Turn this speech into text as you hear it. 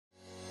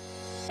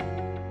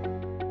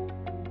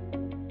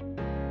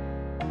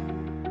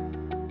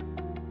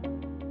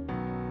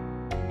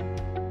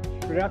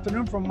Good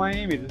afternoon from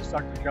Miami. This is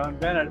Dr. John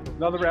Bennett with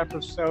another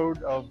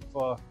episode of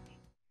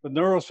the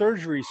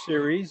neurosurgery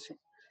series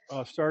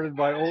started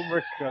by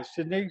Ulrich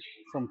Sydney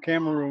from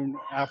Cameroon,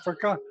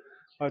 Africa.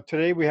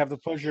 Today we have the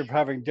pleasure of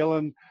having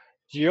Dylan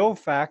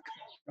Geofak,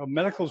 a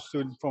medical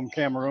student from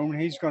Cameroon.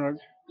 He's going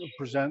to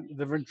present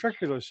the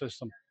ventricular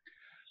system.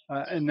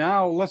 And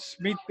now let's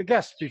meet the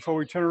guest before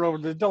we turn it over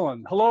to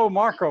Dylan. Hello,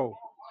 Marco.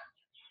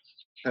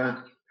 Hello,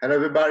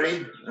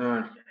 everybody.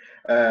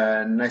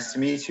 Nice to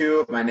meet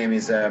you. My name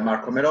is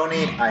Marco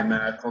Meloni. I'm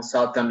a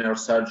consultant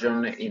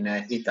neurosurgeon in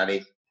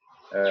Italy,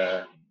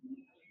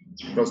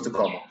 close to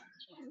Como.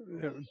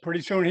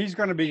 Pretty soon he's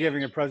going to be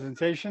giving a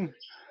presentation.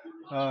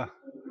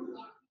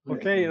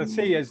 Okay, let's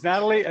see. Is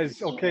Natalie?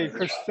 Okay,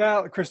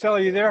 Christelle, are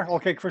you there?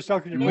 Okay,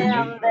 Christelle, could you please?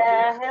 Yeah, I'm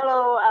there.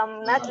 Hello,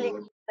 I'm Natalie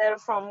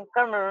from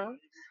Cameroon.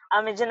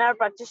 I'm a general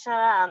practitioner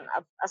and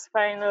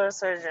aspiring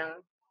neurosurgeon.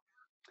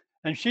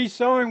 And she's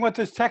showing what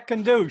this tech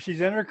can do.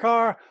 She's in her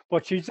car,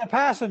 but she's a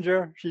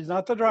passenger. She's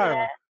not the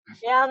driver.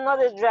 Yeah, I'm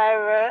not a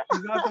driver.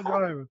 She's not the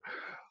driver.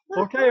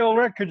 Okay,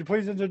 Ulrich, could you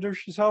please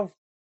introduce yourself?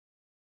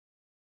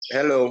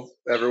 Hello,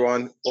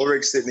 everyone.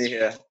 Ulrich Sydney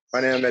here.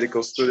 I'm a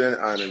medical student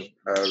and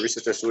a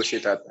research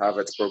associate at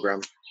Harvard's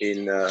program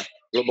in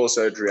global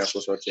surgery and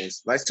social change.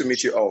 Nice to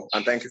meet you all,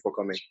 and thank you for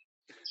coming.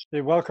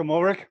 You're welcome,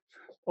 Ulrich.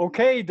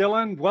 Okay,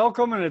 Dylan,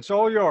 welcome, and it's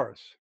all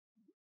yours.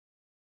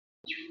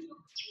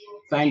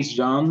 Thanks,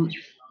 John.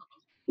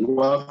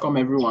 Welcome,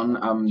 everyone.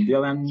 I'm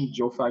Dylan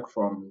Geofak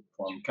from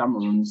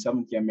Cameroon,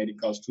 7th year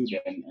medical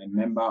student and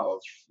member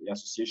of the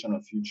Association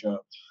of Future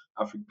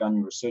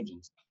African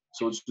Neurosurgeons.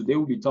 So today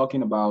we'll be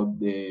talking about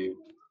the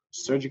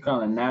surgical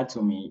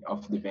anatomy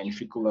of the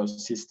ventricular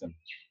system.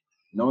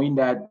 Knowing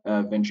that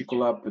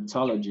ventricular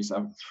pathologies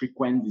are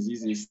frequent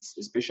diseases,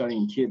 especially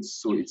in kids,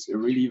 so it's a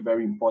really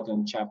very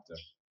important chapter.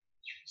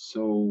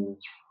 So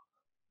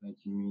let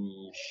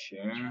me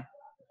share.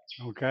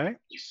 Okay.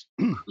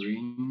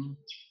 Screen.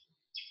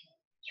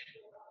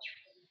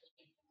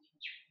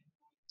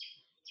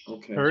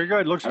 Okay. Very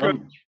good. Looks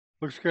good.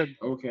 Looks good.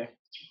 Okay.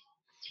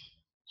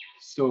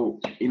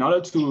 So in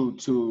order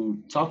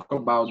to talk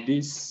about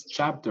this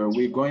chapter,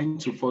 we're going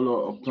to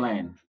follow a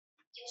plan.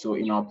 So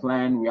in our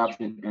plan, we have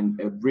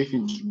a brief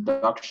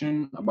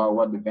introduction about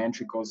what the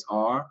ventricles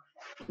are.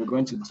 We're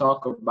going to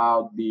talk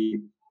about the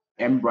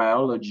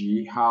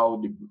embryology,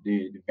 how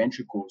the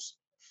ventricles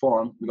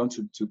form. We're going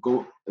to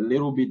go a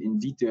little bit in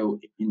detail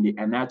in the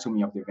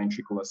anatomy of the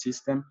ventricular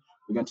system.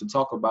 We're going to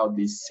talk about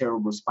the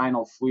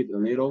cerebrospinal fluid a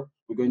little.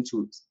 We're going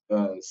to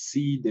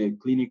see the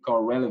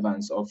clinical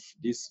relevance of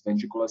this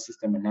ventricular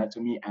system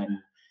anatomy and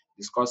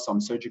discuss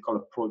some surgical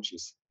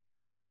approaches.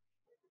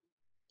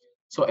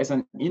 So as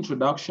an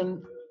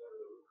introduction,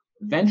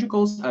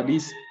 ventricles are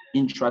these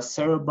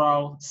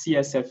intracerebral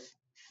CSF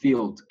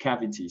filled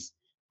cavities.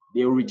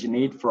 They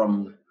originate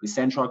from the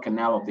central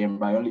canal of the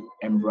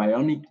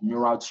embryonic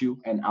neural tube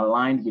and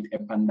aligned with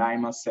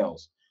ependymal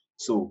cells.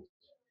 So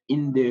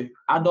in the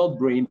adult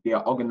brain, they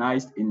are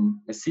organized in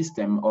a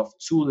system of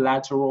 2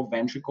 lateral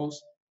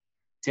ventricles,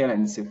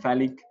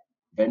 telencephalic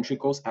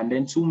ventricles, and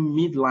then 2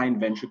 midline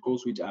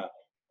ventricles, which are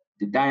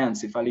the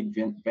diencephalic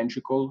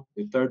ventricle,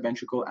 the 3rd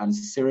ventricle, and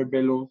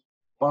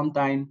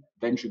cerebellopontine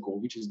ventricle,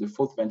 which is the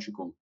 4th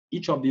ventricle.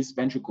 Each of these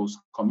ventricles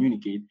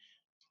communicate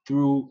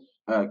through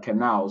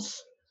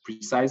canals.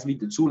 Precisely,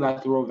 the 2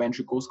 lateral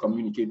ventricles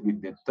communicate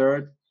with the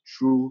 3rd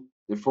through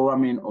the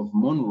foramen of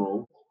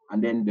Monro,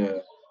 and then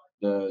the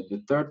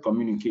 3rd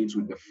communicates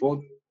with the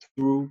 4th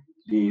through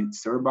the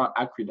cerebral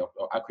aqueduct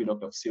or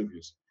aqueduct of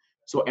Sylvius.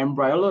 So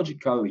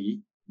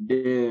embryologically,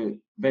 the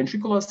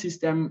ventricular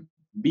system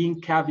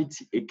being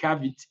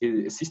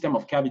a system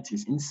of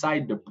cavities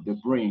inside the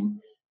brain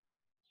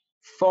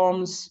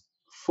forms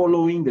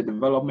following the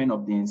development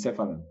of the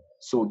encephalon.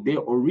 So they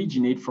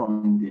originate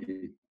from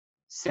the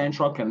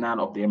central canal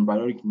of the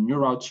embryonic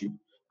neural tube,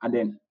 and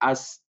then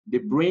as the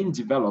brain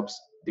develops,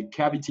 the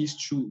cavities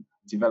too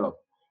develop.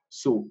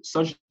 So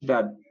such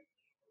that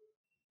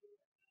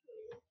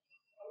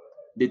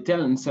the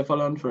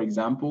telencephalon, for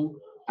example,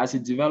 as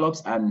it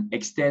develops and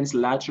extends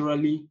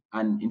laterally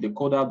and in the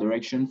caudal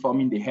direction,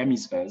 forming the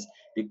hemispheres,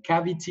 the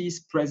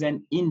cavities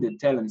present in the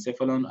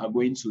telencephalon are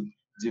going to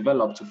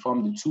develop to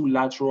form the 2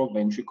 lateral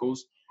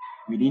ventricles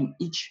within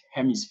each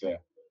hemisphere.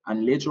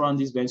 And later on,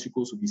 these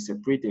ventricles will be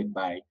separated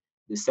by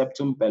the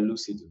septum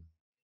pellucidum.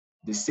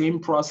 The same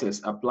process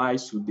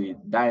applies to the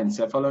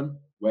diencephalon,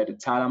 where the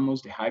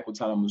thalamus, the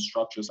hypothalamus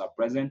structures are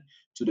present,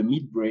 to the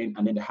midbrain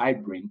and then the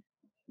hindbrain,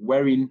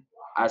 wherein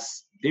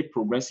as they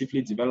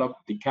progressively develop,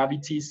 the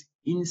cavities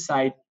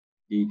inside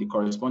the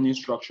corresponding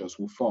structures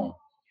will form.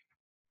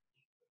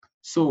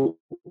 So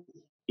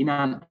in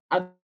an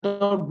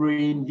adult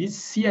brain, these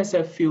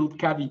CSF-filled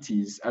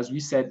cavities, as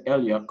we said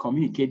earlier,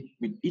 communicate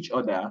with each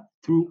other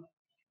through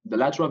the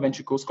lateral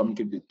ventricles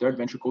communicate with the 3rd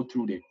ventricle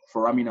through the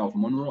foramina of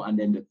Monro, and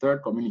then the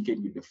 3rd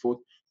communicate with the 4th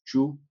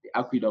through the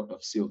aqueduct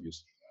of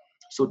Sylvius.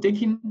 So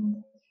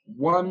taking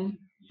one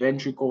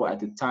ventricle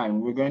at a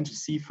time, we're going to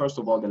see first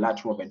of all the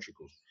lateral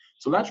ventricles.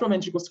 So lateral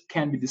ventricles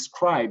can be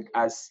described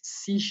as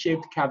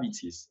C-shaped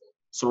cavities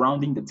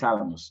surrounding the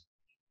thalamus.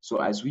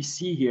 So as we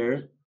see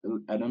here,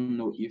 I don't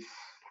know if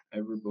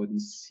everybody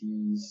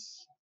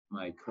sees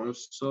my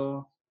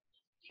cursor.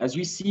 As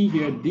we see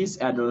here, these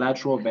are the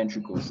lateral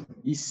ventricles,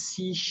 these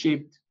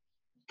C-shaped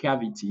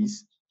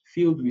cavities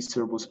filled with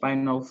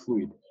cerebrospinal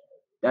fluid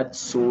that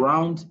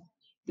surround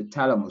the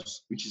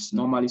thalamus, which is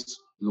normally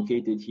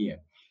located here.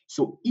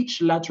 So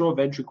each lateral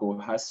ventricle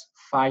has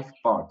 5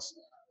 parts.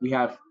 We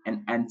have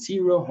an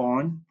anterior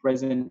horn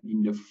present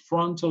in the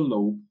frontal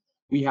lobe.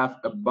 We have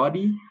a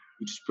body,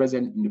 which is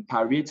present in the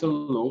parietal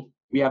lobe.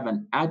 We have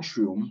an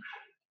atrium,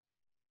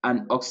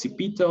 an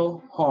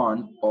occipital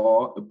horn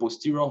or a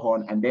posterior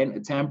horn, and then a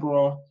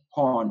temporal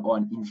horn or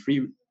an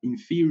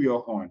inferior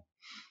horn.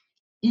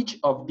 Each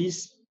of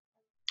these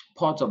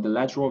parts of the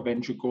lateral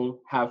ventricle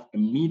have a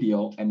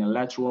medial and a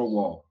lateral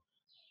wall,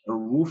 a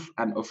roof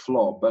and a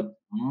floor, but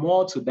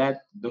more to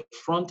that, the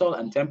frontal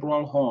and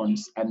temporal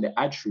horns and the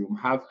atrium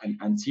have an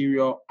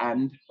anterior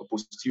and a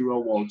posterior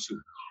wall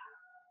too.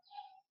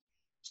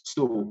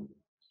 So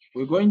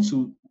we're going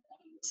to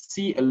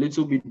see a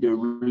little bit the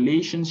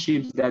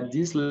relationships that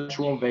these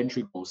lateral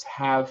ventricles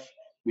have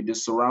with the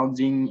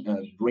surrounding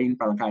brain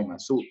parenchyma.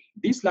 So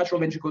these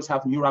lateral ventricles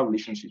have neural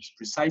relationships,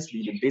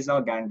 precisely the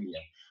basal ganglia,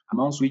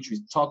 amongst which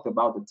we talked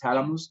about the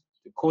thalamus,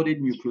 the caudate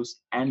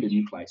nucleus, and the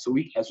nuclei. So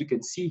as we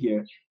can see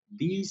here,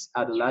 these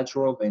are the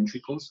lateral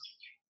ventricles.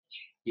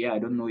 Yeah, I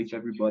don't know if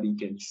everybody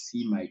can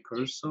see my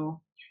cursor.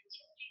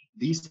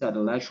 These are the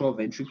lateral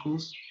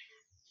ventricles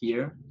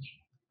here.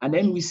 And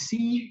then we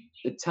see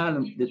the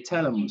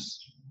thalamus,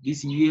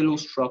 this yellow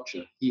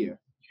structure here.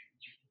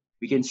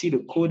 We can see the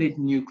caudate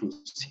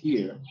nucleus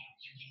here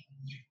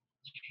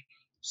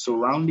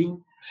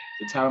surrounding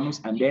the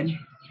thalamus and then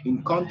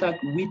in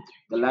contact with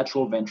the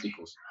lateral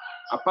ventricles.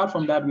 Apart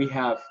from that, we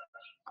have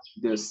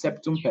the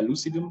septum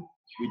pellucidum,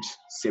 which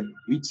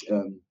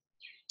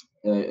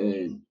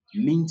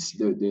links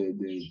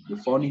the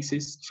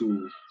fornixes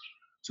to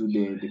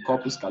the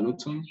corpus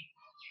callosum.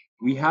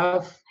 We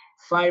have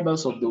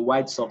fibers of the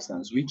white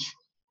substance, which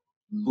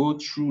go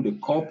through the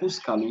corpus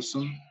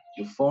callosum,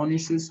 the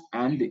fornices,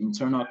 and the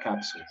internal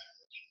capsule.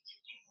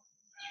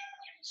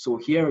 So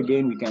here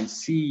again, we can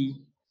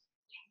see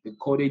the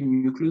caudate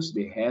nucleus,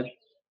 the head,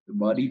 the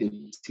body,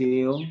 the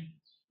tail,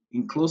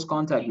 in close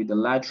contact with the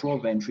lateral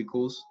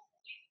ventricles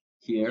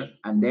here,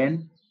 and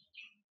then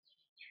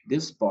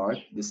this part,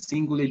 the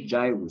cingulate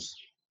gyrus.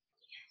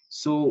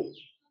 So,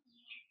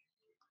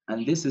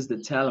 and this is the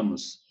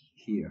thalamus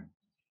here.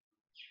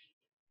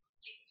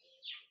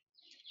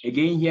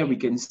 Again, here we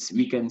can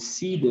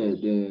see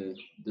the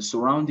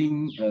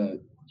surrounding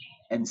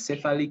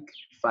encephalic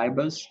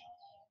fibers.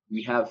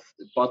 We have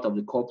the part of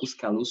the corpus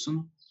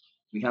callosum.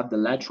 We have the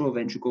lateral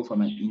ventricle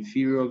from an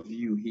inferior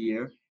view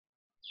here,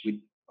 with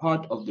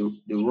part of the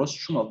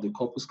rostrum of the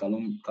corpus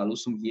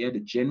callosum here, the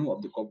genu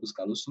of the corpus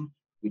callosum,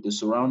 with the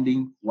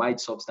surrounding white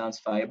substance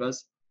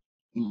fibers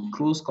in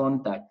close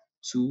contact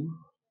to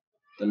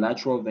the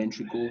lateral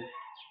ventricle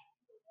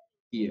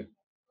here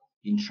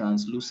in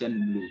translucent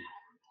blue.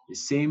 The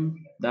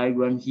same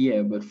diagram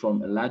here, but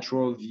from a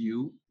lateral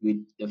view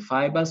with the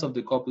fibers of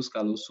the corpus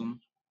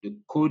callosum, the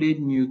caudate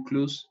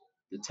nucleus,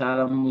 the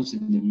thalamus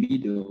in the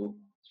middle,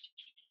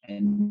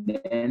 and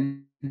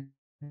then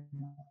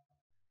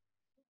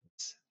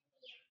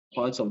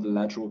parts of the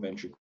lateral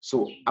ventricle.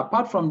 So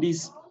apart from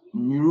these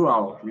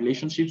neural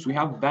relationships, we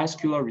have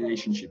vascular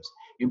relationships.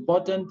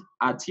 Important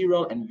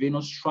arterial and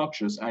venous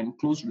structures are in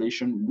close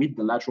relation with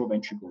the lateral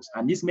ventricles.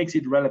 And this makes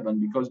it relevant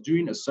because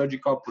during a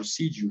surgical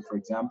procedure, for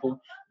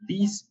example,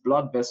 these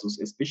blood vessels,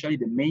 especially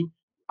the main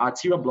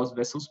arterial blood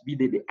vessels, be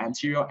they the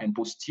anterior and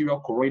posterior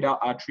choroidal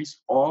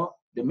arteries, or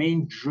the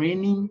main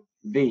draining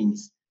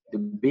veins, the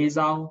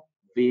basal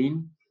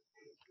vein,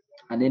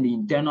 and then the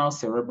internal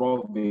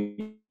cerebral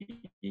vein,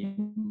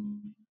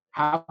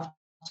 have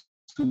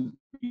to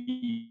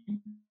be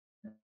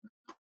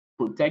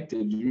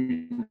protected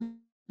during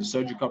the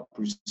surgical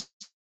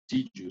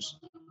procedures,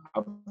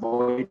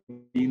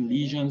 avoiding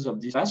lesions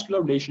of these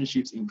vascular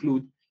relationships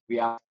include, we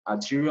have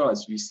arterial,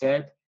 as we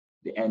said,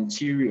 the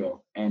anterior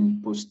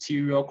and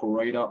posterior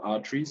choroidal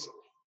arteries.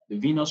 The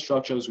venous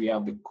structures, we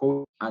have the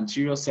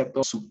anterior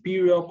septal,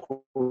 superior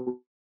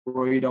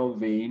choroidal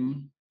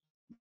vein,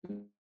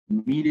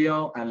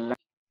 medial and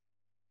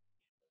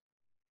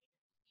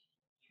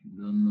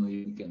don't know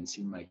if you can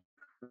see my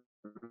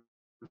cursor.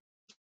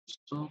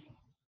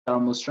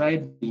 Almost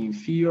right, the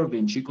inferior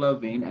ventricular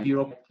vein, and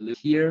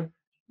here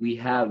we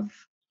have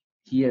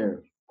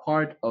here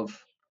part of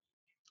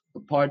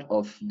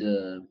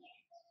the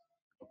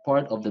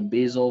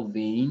basal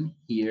vein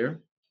here,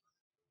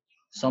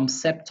 some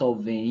septal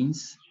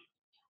veins,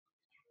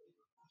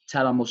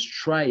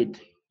 thalamostride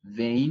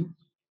vein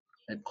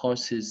that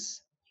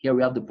causes, here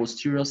we have the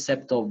posterior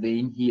septal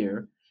vein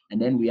here,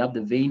 and then we have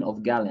the vein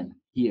of Galen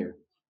here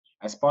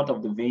as part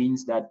of the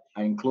veins that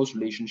are in close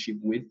relationship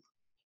with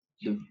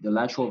the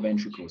lateral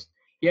ventricles.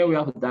 Here we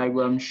have a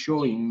diagram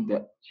showing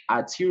the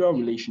arterial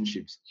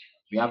relationships.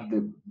 We have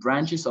the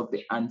branches of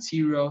the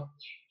anterior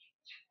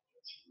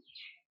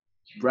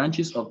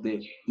branches of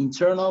the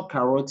internal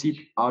carotid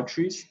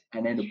arteries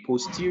and then the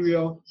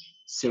posterior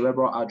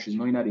cerebral arteries,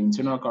 knowing that the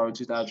internal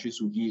carotid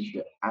arteries will give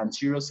the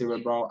anterior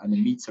cerebral and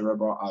the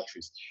mid-cerebral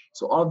arteries.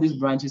 So all these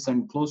branches are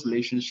in close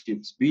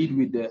relationships, be it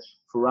with the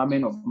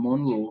foramen of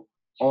Monro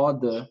or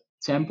the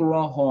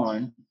temporal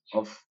horn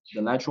of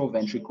the lateral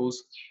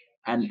ventricles,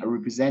 and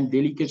represent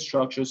delicate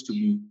structures to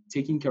be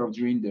taken care of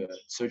during the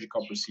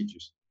surgical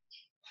procedures.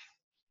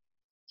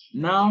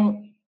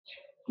 Now,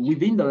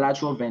 within the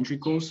lateral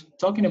ventricles,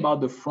 talking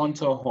about the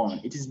frontal horn,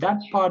 it is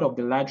that part of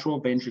the lateral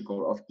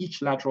ventricle, of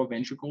each lateral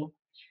ventricle,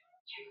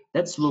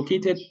 that's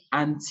located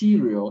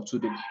anterior to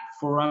the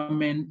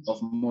foramen of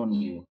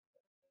Monro.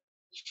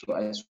 So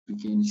as we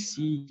can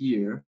see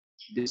here,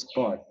 this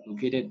part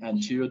located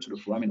anterior to the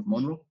foramen of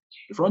Monro,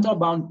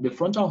 the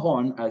frontal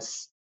horn,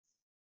 as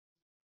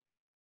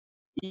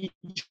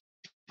each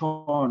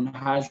horn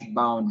has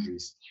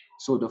boundaries.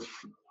 So the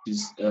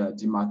is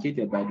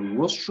demarcated by the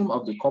rostrum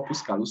of the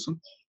corpus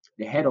callosum,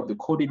 the head of the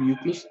caudate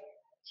nucleus,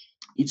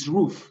 its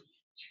roof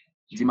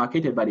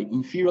demarcated by the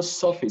inferior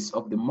surface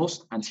of the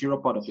most anterior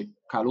part of the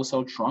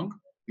callosal trunk.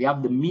 We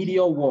have the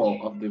medial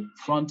wall of the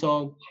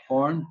frontal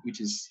horn,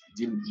 which is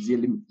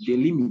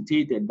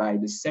delimited by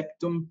the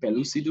septum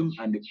pellucidum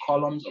and the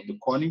columns of the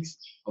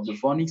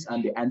fornix,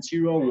 and the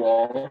anterior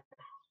wall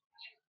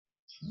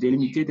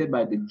delimited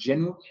by the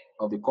genu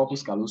of the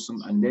corpus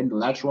callosum, and then the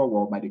lateral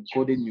wall by the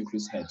caudate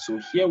nucleus head. So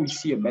here we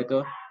see a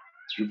better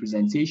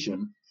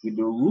representation with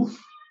the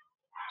roof,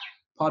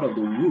 part of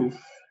the roof,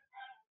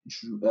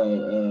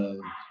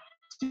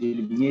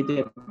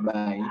 delineated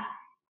by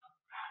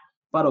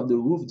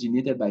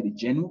the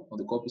genu of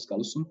the corpus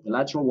callosum, the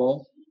lateral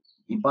wall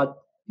in part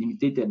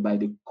delimited by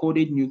the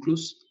caudate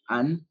nucleus,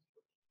 and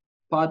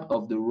part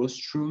of the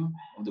rostrum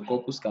of the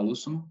corpus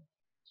callosum,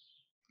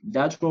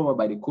 lateral wall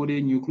by the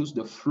caudate nucleus,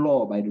 the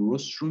floor by the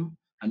rostrum,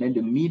 and then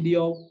the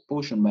medial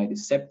portion by the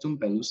septum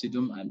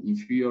pellucidum, and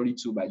inferiorly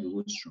too by the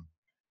rostrum.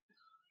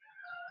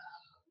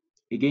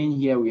 Again,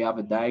 here we have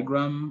a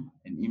diagram,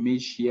 an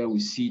image. Here we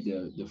see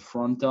the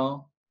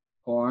frontal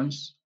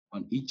horns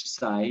on each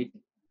side.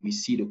 We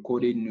see the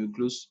caudate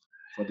nucleus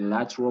for the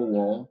lateral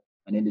wall,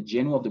 and then the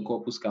genu of the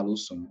corpus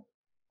callosum.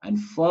 And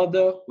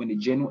further, when the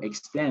genu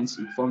extends,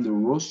 it forms the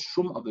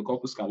rostrum of the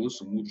corpus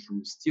callosum, which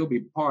will still be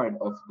part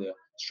of the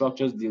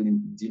structures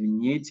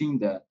delineating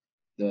the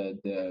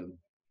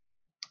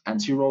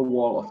anterior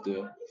wall of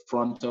the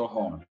frontal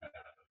horn.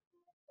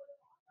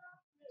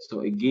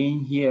 So again,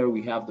 here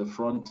we have the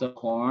frontal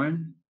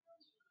horn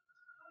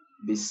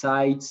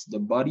besides the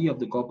body of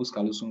the corpus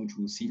callosum, which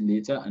we'll see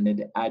later, and then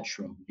the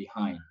atrium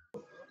behind.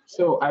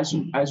 So as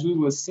we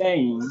were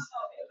saying,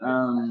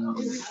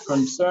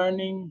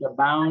 concerning the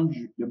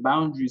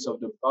boundaries of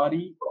the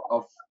body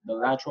of the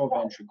lateral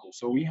ventricle.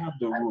 So we have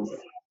the roof.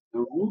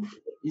 The roof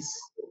is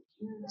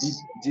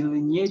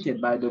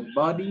delineated by the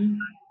body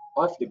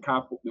of the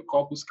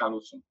corpus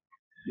callosum.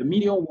 The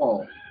medial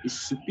wall is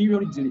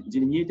superiorly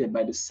delineated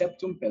by the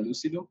septum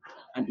pellucidum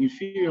and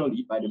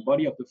inferiorly by the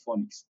body of the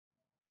fornix.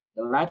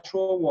 The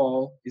lateral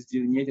wall is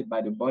delineated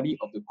by the body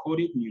of the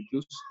caudate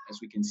nucleus, as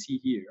we can see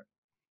here.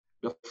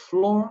 The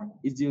floor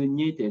is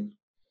delineated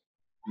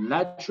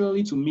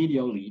laterally to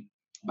medially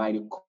by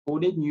the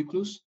caudate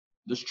nucleus.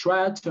 The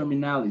stria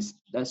terminalis,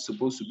 that's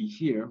supposed to be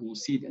here, we'll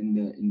see it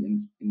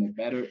in a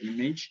better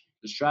image.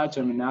 The stria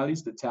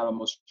terminalis, the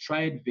thalamus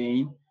striate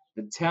vein,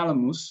 the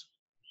thalamus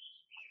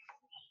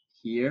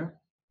here,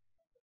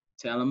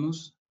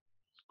 thalamus,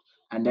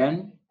 and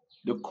then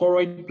the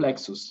choroid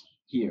plexus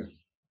here.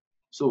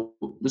 So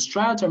the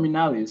stria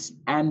terminalis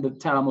and the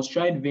thalamus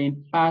striate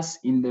vein pass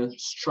in the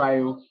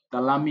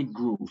striothalamic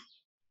groove.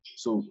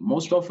 So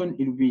most often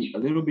it will be a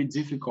little bit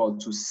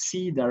difficult to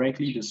see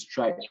directly the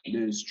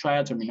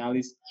stria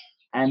terminalis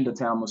and the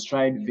thalamus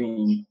striate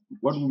vein.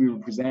 What will be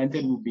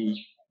represented will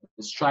be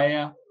the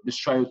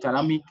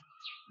striothalamic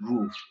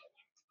groove.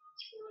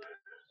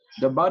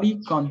 The body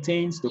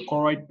contains the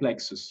choroid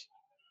plexus.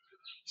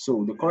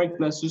 So the choroid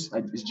plexus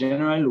is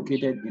generally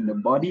located in the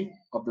body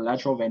of the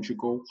lateral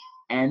ventricle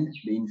and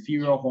the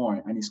inferior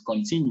horn, and is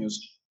continuous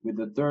with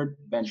the third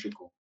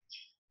ventricle.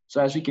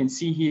 So as you can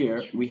see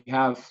here, we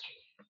have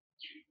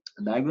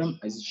a diagram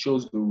as it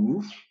shows the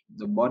roof,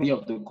 the body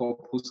of the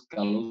corpus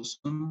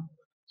callosum,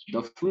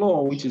 the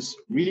floor, which is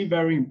really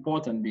very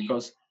important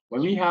because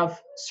when we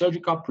have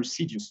surgical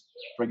procedures,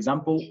 for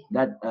example,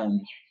 that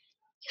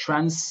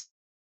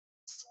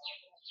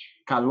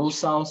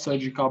transcallosal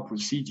surgical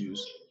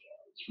procedures,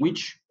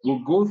 which will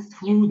go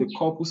through the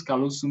corpus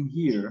callosum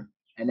here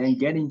and then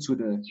get into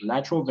the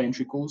lateral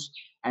ventricles,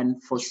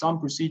 and for some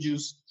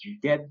procedures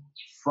get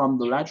from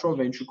the lateral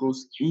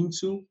ventricles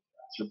into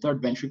the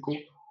third ventricle.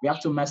 We have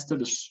to master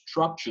the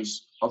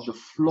structures of the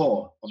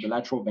floor of the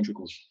lateral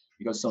ventricles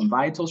because some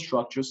vital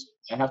structures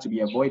that have to be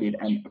avoided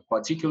and a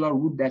particular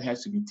route that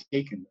has to be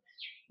taken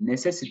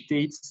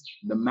necessitates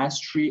the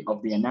mastery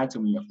of the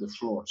anatomy of the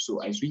floor. So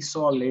as we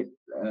saw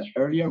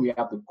earlier, we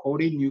have the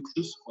caudate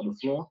nucleus for the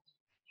floor,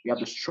 we have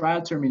the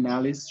stria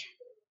terminalis,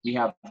 we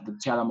have the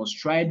thalamus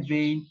striate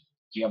vein,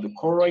 we have the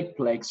choroid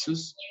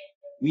plexus,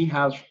 we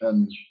have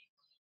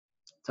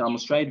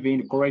thalamus right vein,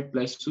 the choroid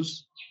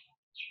plexus.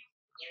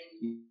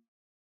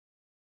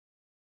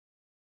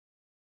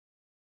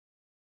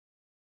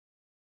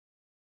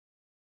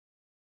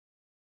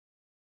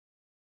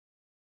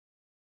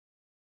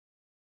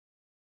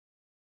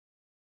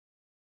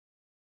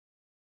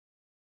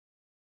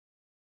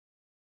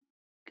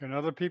 Can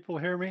other people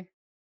hear me?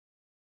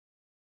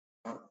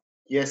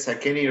 Yes, I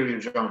can hear you,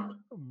 John.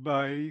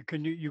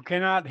 You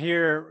cannot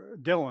hear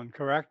Dylan,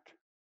 correct?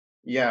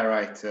 Yeah,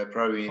 right.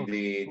 Probably Okay.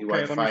 the Okay,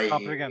 let me Wi-Fi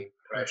stop it again.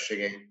 crash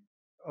again.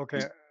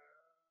 Okay.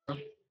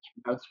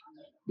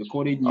 The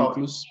choroid Oh,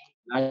 nucleus.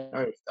 now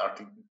you're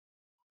starting.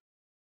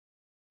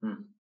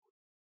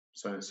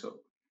 So and so.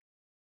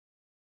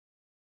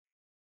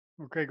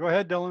 Okay, go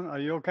ahead, Dylan. Are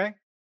you okay?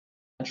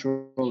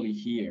 Naturally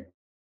here.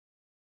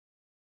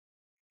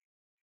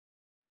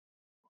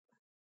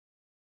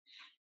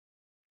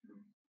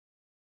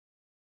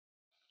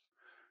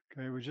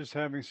 Okay, we're just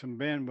having some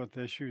bandwidth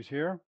issues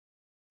here.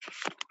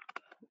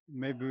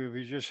 Maybe if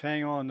you just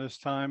hang on this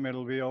time,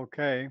 it'll be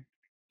okay.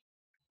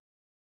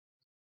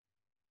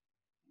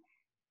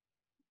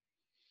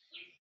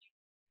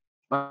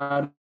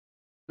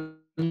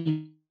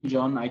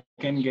 John, I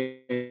can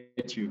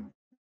get you.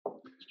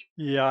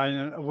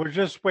 Yeah, we're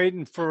just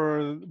waiting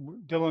for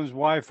Dylan's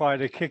Wi-Fi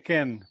to kick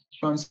in.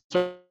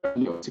 Concerning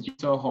the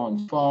occipital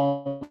horn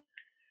form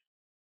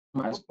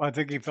as I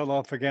think he fell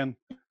off again.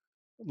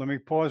 Let me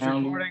pause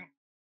recording.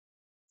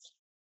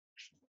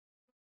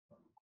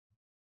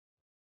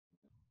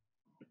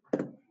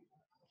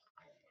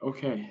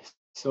 Okay,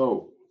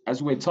 so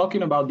as we're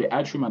talking about the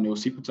atrium and the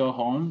occipital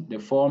horn, they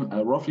form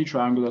a roughly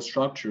triangular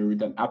structure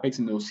with an apex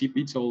in the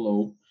occipital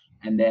lobe,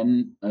 and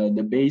then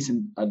the base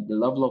at the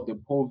level of the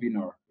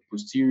pulvinar,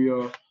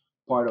 posterior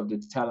part of the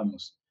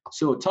thalamus.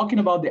 So talking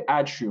about the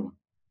atrium,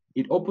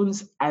 it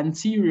opens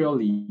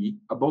anteriorly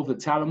above the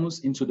thalamus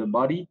into the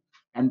body,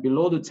 and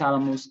below the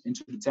thalamus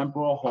into the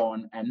temporal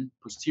horn, and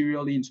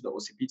posteriorly into the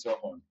occipital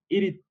horn.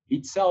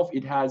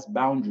 It has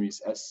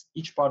boundaries as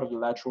each part of the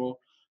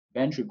lateral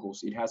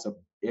ventricles. It has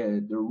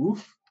the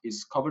roof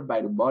is covered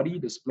by the body,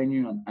 the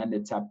splenium, and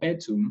the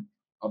tapetum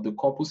of the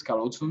corpus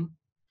callosum,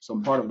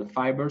 some part of the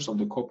fibers of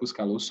the corpus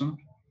callosum.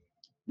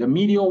 The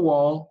medial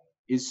wall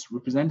is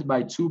represented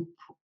by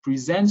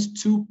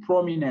presents two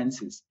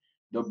prominences: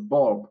 the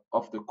bulb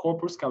of the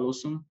corpus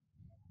callosum,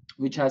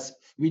 which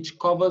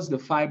covers the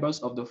fibers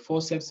of the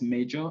forceps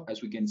major,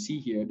 as we can see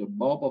here, the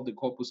bulb of the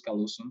corpus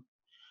callosum,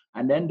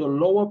 and then the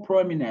lower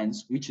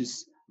prominence, which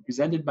is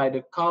represented by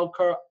the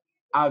calcar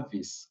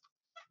avis,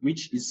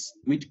 which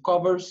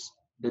covers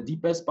the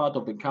deepest part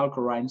of the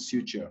calcarine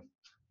suture,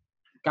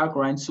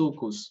 calcarine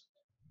sulcus.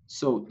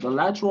 So the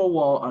lateral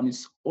wall on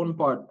its own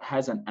part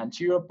has an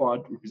anterior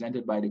part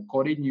represented by the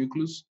caudate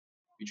nucleus,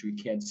 which we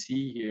can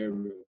see here,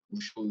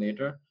 we'll show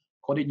later,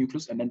 caudate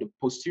nucleus, and then the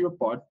posterior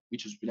part,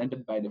 which is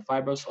represented by the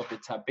fibers of the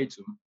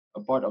tapetum,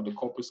 a part of the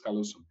corpus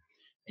callosum.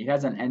 It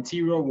has an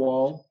anterior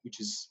wall, which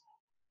is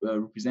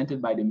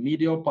represented by the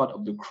medial part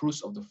of the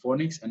crus of the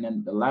fornix, and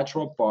then the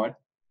lateral part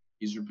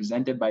is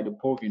represented by the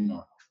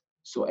pulvinar.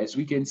 So as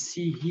we can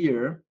see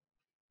here,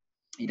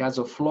 it has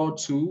a floor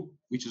too,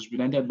 which is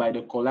represented by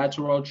the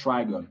collateral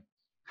trigon.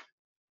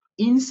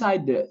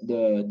 Inside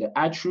the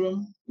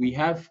atrium, we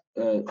have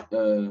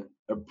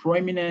a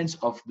prominence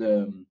of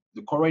the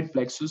choroid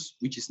plexus,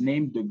 which is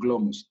named the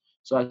glomus.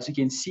 So as you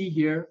can see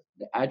here,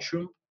 the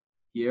atrium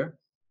here,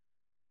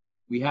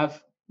 we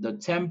have the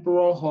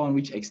temporal horn,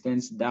 which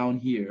extends down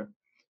here.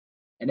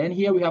 And then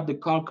here we have the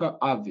calcar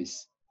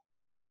avis,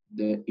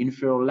 the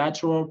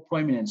inferolateral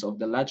prominence of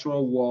the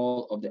lateral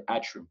wall of the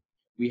atrium.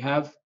 We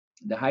have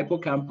the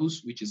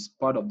hippocampus, which is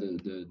part of the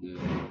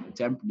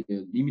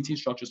limiting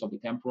structures of the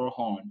temporal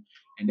horn.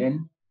 And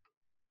then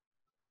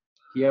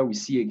here we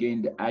see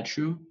again the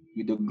atrium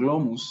with the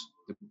glomus,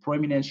 the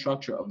prominent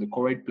structure of the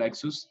choroid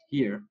plexus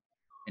here,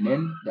 and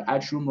then the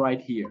atrium right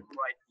here.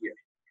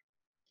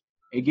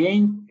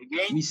 Again,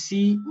 we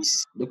see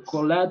the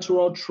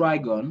collateral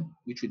trigon,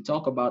 which we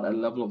talk about at the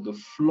level of the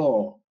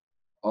floor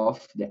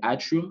of the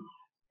atrium.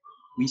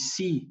 We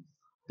see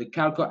the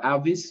calcar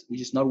alvis,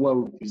 which is not well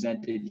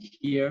represented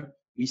here.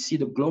 We see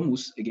the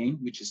glomus again,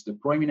 which is the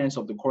prominence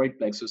of the choroid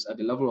plexus at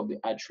the level of the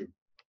atrium.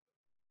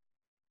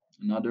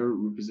 Another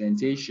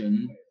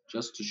representation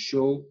just to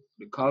show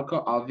the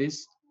calcar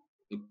alvis,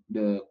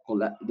 the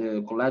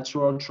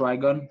collateral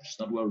trigon, which is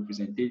not well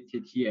represented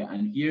here,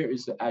 and here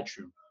is the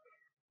atrium.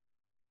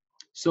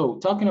 So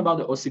talking about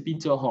the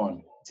occipital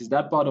horn, it is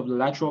that part of the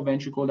lateral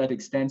ventricle that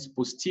extends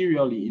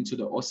posteriorly into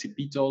the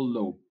occipital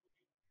lobe.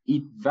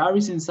 It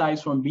varies in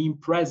size from being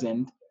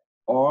present,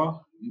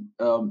 or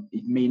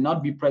it may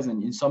not be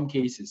present in some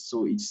cases.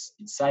 So its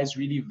size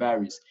really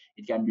varies.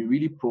 It can be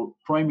really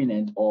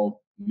prominent or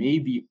may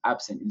be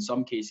absent in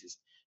some cases.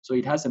 So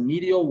it has a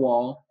medial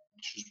wall,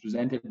 which is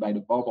presented by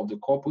the bulb of the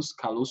corpus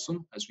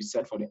callosum, as we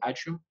said for the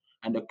atrium,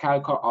 and the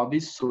calcar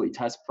ovis. So it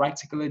has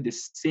practically the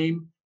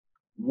same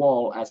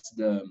wall as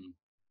the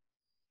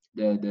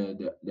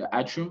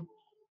atrium.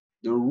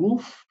 The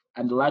roof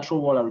and the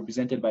lateral wall are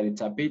represented by the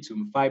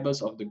tapetum,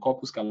 fibers of the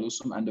corpus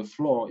callosum, and the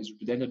floor is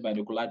represented by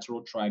the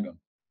collateral trigon.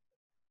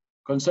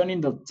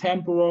 Concerning the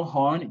temporal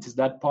horn, it is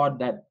that part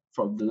that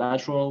from the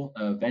lateral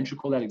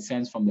ventricle that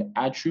extends from the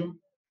atrium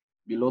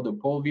below the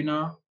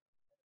pulvinar.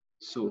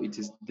 So it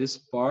is this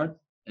part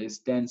that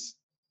extends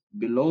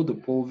below the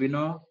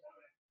pulvinar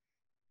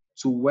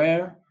to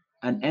where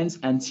and ends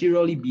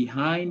anteriorly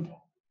behind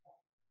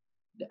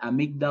the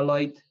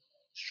amygdaloid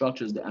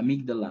structures, the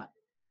amygdala,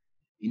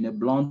 in a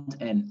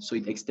blunt end. So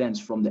it extends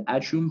from the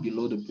atrium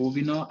below the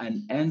pulvinar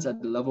and ends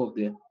at the level of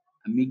the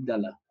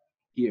amygdala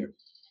here.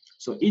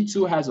 So it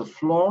too has a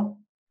floor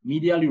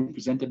medially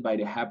represented by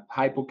the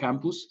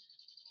hippocampus,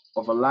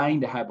 overlying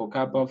the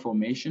hippocampal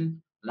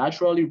formation,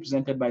 laterally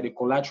represented by the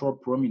collateral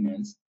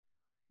prominence,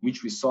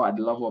 which we saw at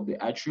the level of the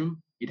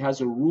atrium. It has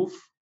a roof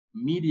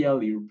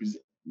medially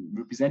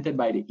represented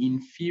by the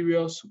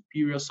inferior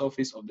superior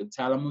surface of the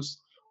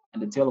thalamus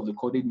and the tail of the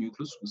caudate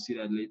nucleus. We'll see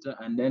that later.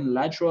 And then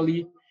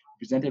laterally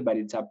represented by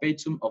the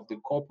tapetum of the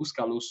corpus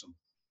callosum.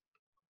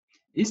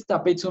 This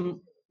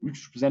tapetum,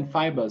 which represent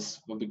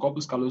fibers of the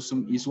corpus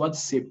callosum, is what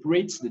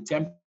separates the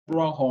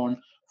temporal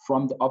horn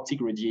from the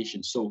optic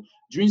radiation. So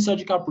during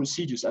surgical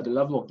procedures at the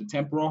level of the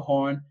temporal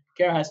horn,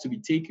 care has to be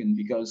taken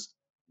because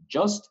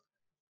just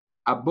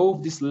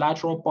above this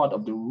lateral part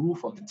of the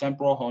roof of the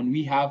temporal horn,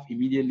 we have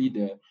immediately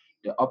the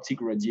optic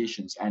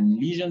radiations, and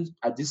lesions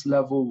at this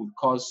level would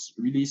cause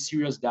really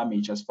serious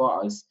damage as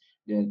far as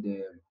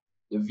the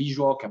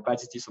visual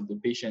capacities of the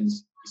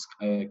patients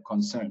is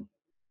concerned.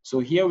 So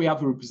here we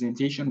have a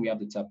representation. We have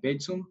the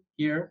tapetum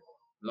here,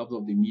 level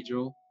of the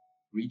medial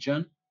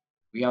region.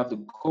 We have the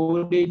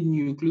caudate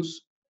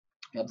nucleus,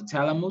 we have the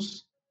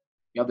thalamus,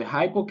 we have the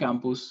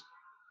hippocampus,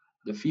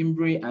 the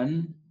fimbriae,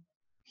 and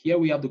here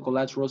we have the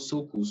collateral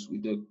sulcus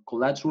with the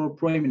collateral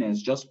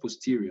prominence just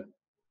posterior.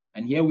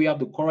 And here we have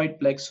the choroid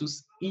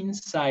plexus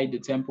inside the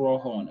temporal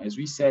horn. As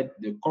we said,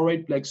 the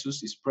choroid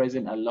plexus is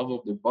present at the level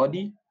of the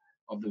body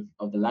of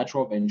the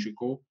lateral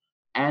ventricle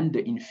and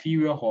the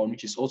inferior horn,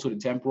 which is also the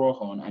temporal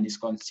horn, and is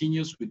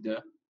continuous with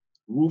the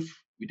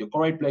roof, with the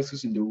choroid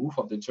plexus in the roof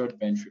of the third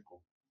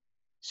ventricle.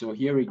 So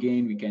here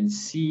again, we can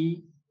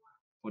see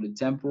for the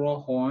temporal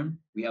horn,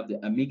 we have the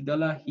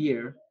amygdala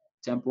here,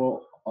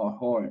 temporal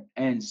horn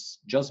ends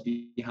just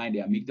behind the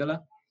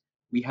amygdala.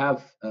 We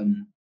have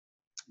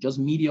just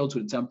medial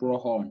to the temporal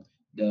horn,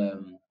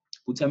 the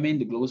putamen,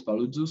 the globus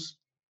pallidus.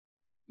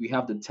 We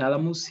have the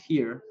thalamus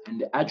here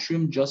and the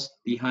atrium just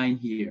behind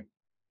here.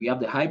 We have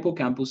the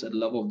hippocampus at the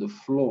level of the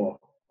floor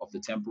of the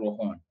temporal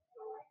horn.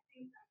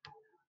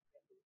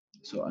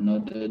 So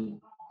another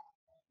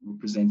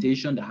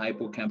representation, the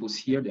hippocampus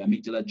here, the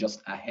amygdala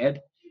just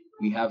ahead.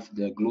 We have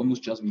the glomus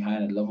just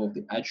behind at the level of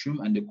the atrium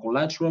and the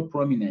collateral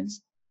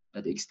prominence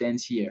that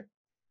extends here.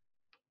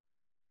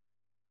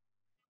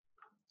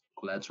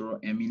 Collateral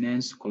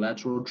eminence,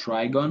 collateral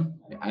trigon,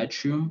 the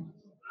atrium,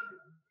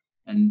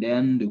 and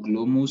then the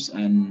glomus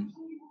and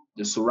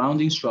the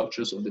surrounding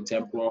structures of the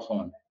temporal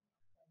horn.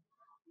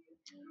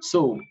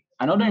 So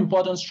another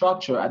important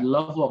structure at the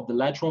level of the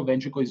lateral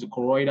ventricle is the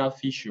choroidal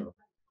fissure,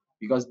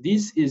 because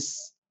this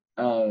is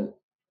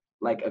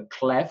like a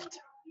cleft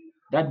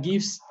that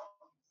gives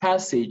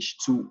passage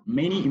to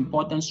many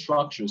important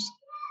structures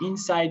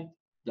inside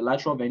the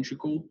lateral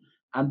ventricle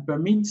and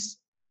permits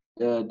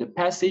the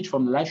passage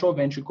from the lateral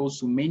ventricles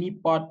to many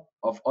parts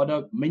of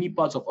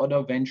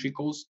other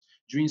ventricles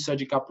during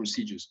surgical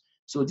procedures.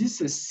 So this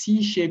is a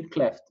C-shaped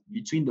cleft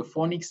between the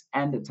fornix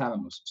and the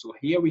thalamus. So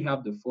here we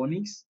have the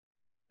fornix.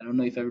 I don't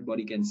know if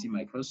everybody can see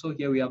my cursor.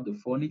 Here we have the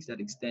fornix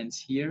that extends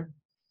here,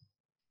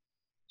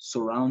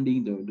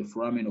 surrounding the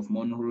foramen of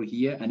Monro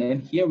here. And then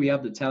here we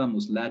have the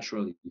thalamus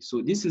laterally.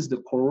 So this is the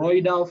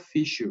choroidal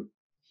fissure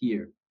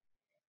here.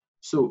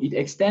 So it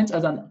extends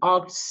as an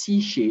arced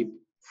C shape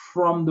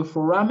from the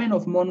foramen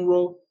of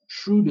Monro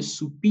through the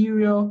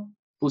superior,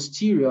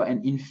 posterior,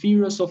 and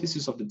inferior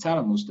surfaces of the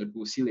thalamus that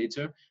we'll see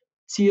later,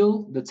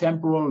 till the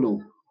temporal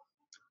lobe.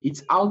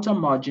 Its outer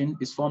margin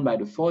is formed by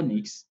the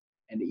fornix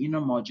and the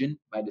inner margin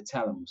by the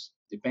thalamus,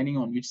 depending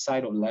on which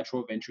side of the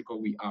lateral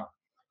ventricle we are.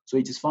 So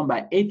it is formed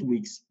by 8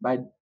 weeks, by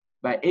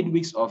 8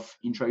 weeks of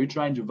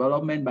intrauterine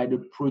development by the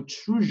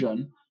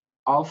protrusion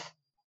of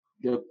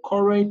the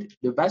choroid,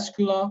 the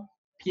vascular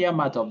pia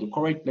mater of the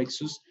choroid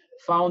plexus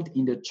found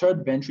in the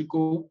third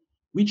ventricle,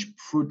 which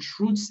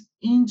protrudes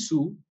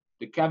into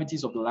the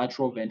cavities of the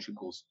lateral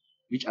ventricles,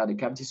 which are the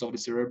cavities of the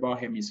cerebral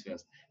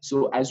hemispheres.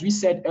 So as we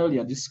said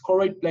earlier, this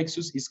choroid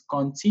plexus is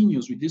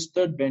continuous with this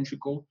third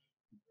ventricle,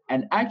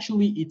 and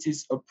actually it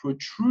is a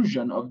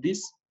protrusion of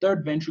this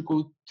third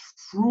ventricle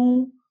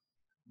through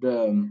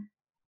the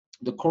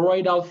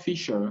choroidal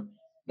fissure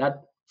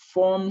that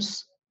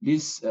forms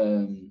this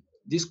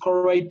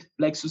choroid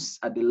plexus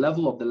at the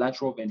level of the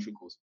lateral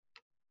ventricles.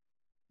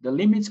 The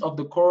limits of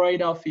the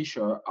choroidal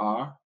fissure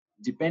are,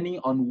 depending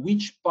on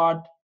which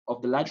part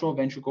of the lateral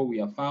ventricle we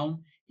have found.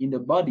 In the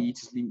body, it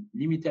is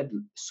limited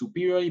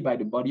superiorly by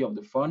the body of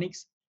the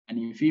fornix and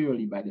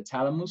inferiorly by the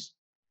thalamus.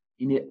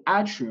 In the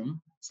atrium,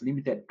 it's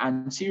limited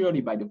anteriorly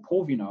by the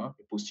pulvinar,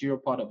 the posterior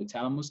part of the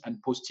thalamus, and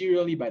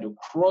posteriorly by the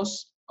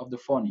cross of the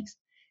fornix.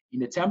 In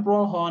the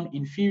temporal horn,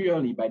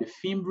 inferiorly by the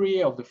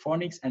fimbriae of the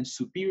fornix, and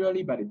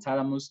superiorly by the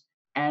thalamus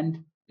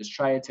and the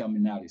stria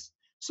terminalis.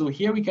 So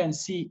here we can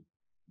see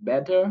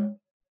better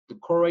the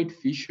choroid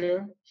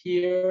fissure.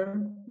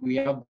 Here we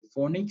have the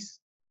fornix.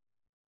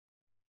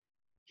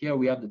 Here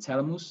we have the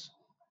thalamus.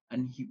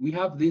 And we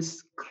have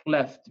this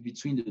cleft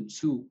between the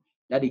two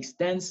that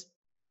extends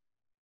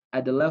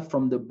at the left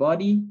from the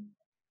body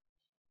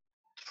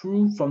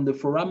through from the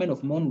foramen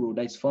of Monro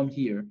that is formed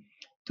here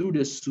through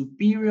the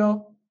superior,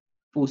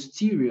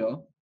 posterior,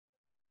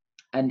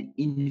 and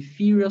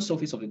inferior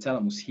surface of the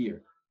thalamus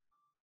here.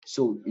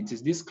 So it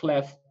is this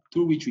cleft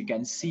through which we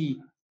can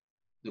see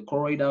the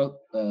choroidal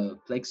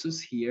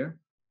plexus here.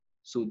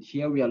 So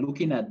here we are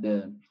looking at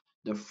the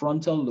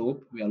frontal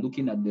lobe. We are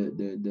looking at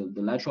the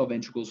lateral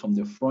ventricles from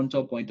the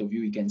frontal point of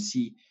view. You can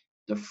see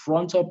the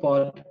frontal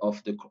part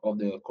of the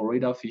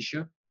choroidal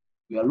fissure.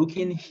 We are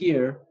looking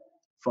here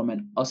from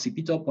an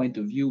occipital point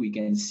of view. We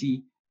can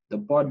see the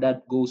part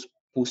that goes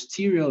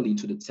posteriorly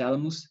to the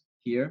thalamus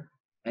here.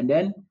 And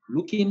then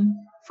looking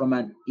from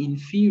an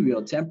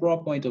inferior temporal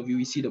point of view,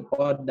 we see the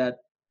part that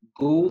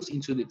goes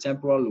into the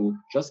temporal lobe,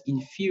 just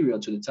inferior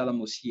to the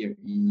thalamus here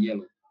in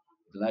yellow,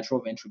 the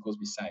lateral ventricles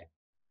beside.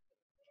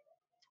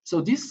 So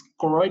this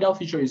choroidal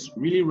fissure is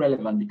really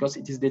relevant because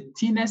it is the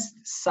thinnest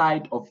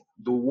side of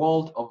the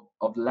wall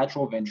of the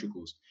lateral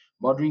ventricles,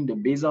 bordering the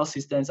basal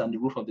systems and the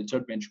roof of the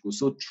third ventricle.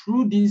 So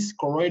through this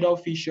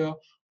choroidal fissure,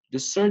 the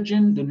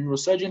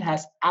neurosurgeon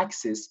has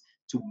access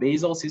to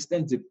basal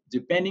systems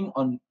depending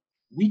on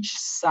which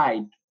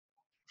side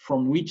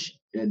from which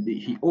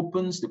he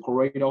opens the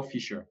choroidal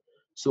fissure.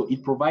 So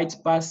it provides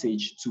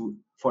passage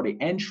for the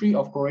entry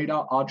of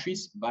choroidal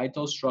arteries,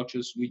 vital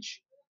structures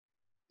which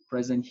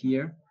present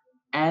here,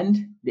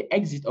 and the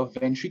exit of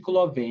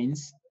ventricular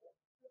veins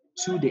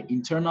to the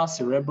internal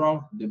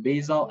cerebral, the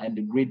basal, and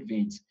the great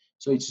veins.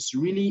 So it's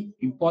really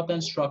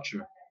important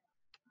structure.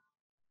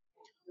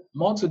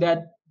 More to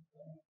that,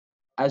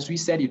 as we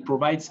said, it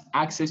provides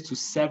access to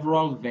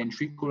several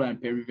ventricular and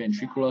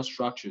periventricular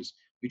structures,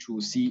 which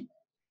we'll see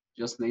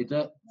just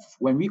later.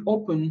 When we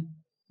open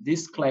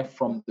this cleft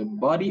from the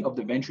body of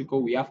the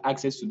ventricle, we have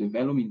access to the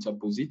velum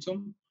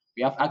interpositum.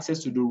 We have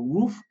access to the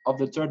roof of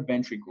the third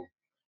ventricle.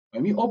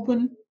 When we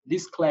open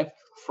this cleft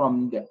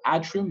from the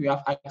atrium, we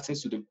have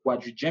access to the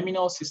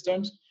quadrigeminal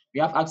systems.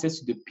 We have access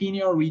to the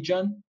pineal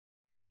region,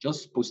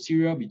 just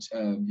posterior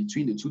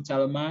between the two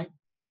thalami,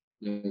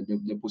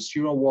 the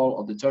posterior wall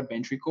of the third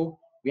ventricle.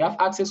 We have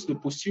access to the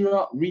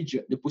posterior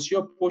region, the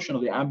posterior portion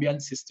of the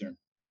ambient cistern.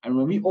 And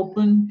when we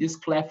open this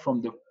cleft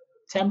from the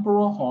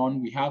temporal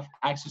horn, we have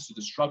access to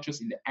the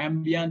structures in the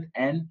ambient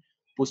and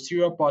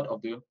posterior part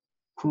of the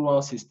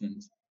crural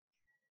systems.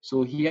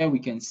 So here we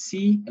can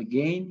see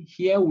again,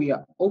 here we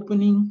are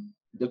opening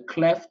the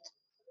cleft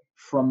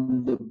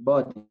from the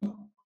body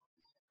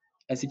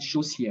as it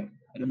shows here.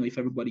 I don't know if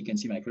everybody can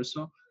see my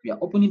cursor. We are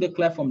opening the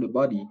cleft from the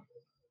body.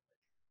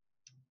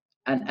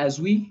 And as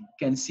we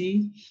can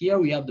see, here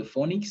we have the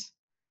fornix,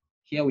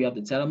 here we have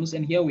the thalamus,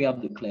 and here we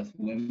have the cleft.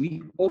 When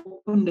we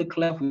open the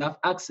cleft, we have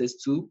access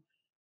to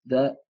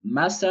the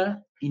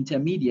massa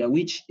intermedia,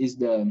 which is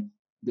the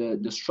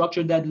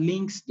structure that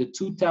links the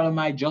two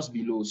thalami just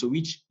below, so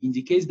which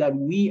indicates that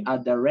we are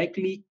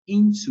directly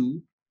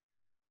into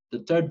the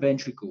third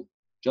ventricle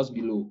just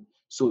below.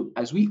 So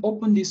as we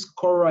open this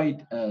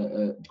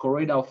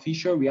choroidal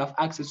fissure, we have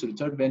access to the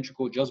third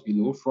ventricle just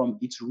below from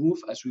its roof,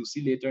 as we'll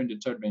see later in the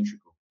third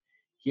ventricle.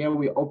 Here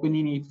we're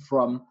opening it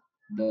from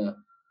the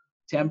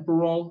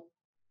temporal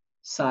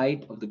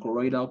side of the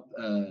choroidal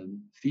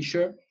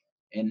fissure,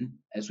 and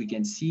as we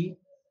can see,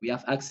 we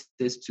have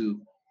access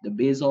to the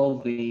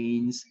basal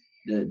veins,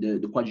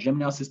 the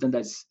quadrigeminal system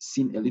that's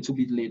seen a little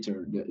bit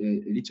later,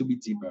 a little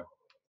bit deeper.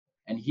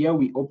 And here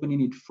we're opening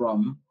it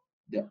from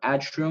the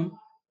atrium.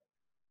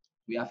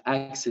 We have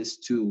access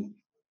to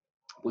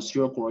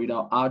posterior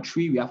choroidal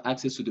artery. We have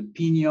access to the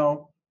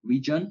pineal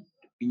region,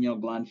 the pineal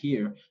gland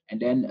here, and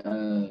then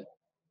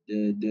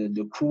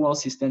the crural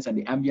systems and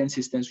the ambient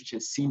systems, which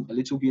has seen a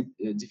little bit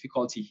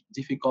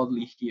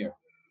difficultly here.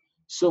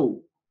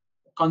 So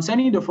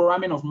concerning the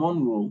foramen of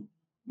Monro,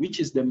 which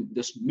is the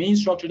main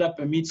structure that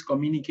permits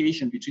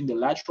communication between the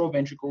lateral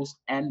ventricles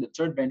and the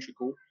third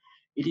ventricle,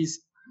 it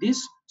is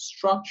these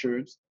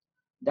structures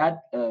that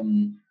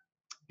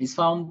is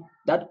found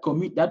that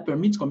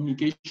permits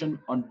communication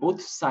on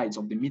both sides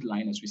of the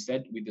midline, as we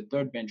said, with the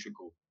third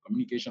ventricle,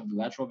 communication of the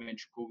lateral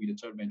ventricle with the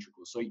third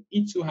ventricle. So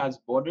it too has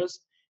borders.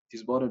 It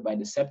is bordered by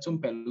the septum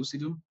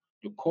pellucidum,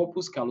 the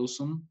corpus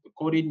callosum, the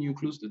caudate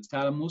nucleus, the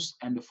thalamus,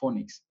 and the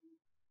fornix.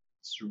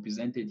 It's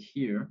represented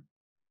here.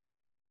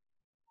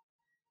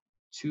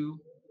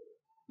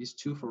 These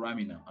two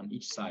foramina on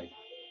each side.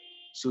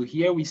 So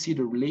here we see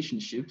the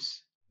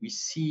relationships. We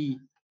see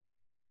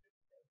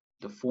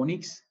the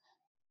fornix.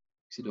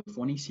 See the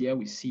fornix here.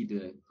 We see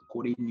the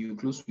caudate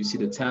nucleus. We see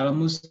the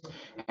thalamus.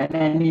 And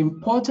an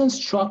important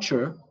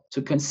structure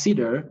to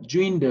consider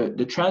during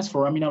the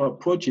transforaminal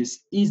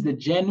approaches is the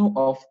genu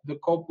of the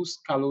corpus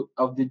callosum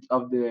of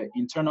the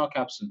internal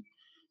capsule,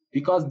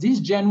 because this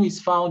genu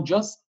is found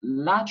just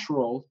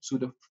lateral to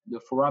the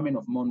foramen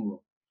of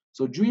Monro.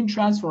 So during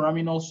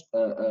transforaminal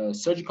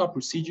surgical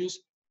procedures,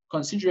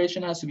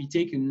 consideration has to be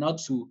taken not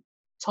to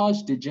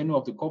touch the genu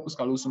of the corpus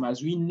callosum,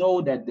 as we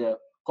know that the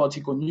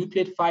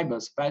corticonucleate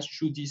fibers pass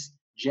through this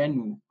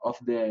genu of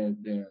the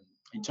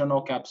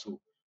internal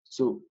capsule.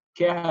 So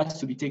care has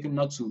to be taken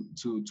not to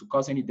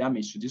cause any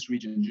damage to this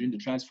region during the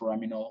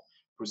transforaminal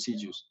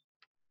procedures.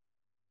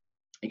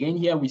 Again,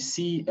 here we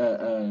see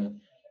an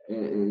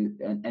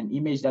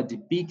image that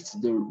depicts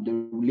the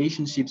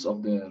relationships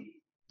of the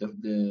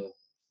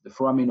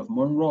foramen of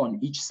Monro on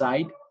each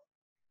side.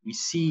 We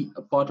see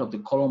a part of the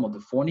column of the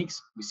fornix.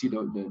 We see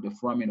the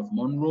foramen of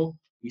Monro.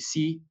 We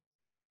see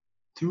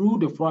through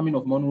the foramen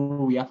of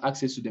Monro, we have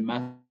access to the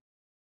massa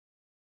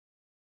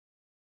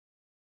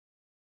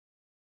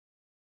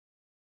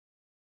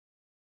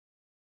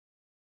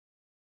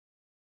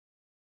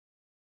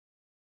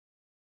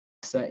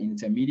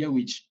intermedia,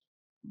 which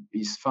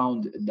is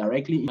found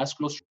directly in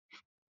vascular.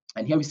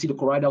 And here we see the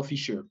choroidal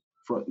fissure,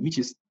 which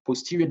is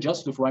posterior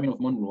just to the foramen of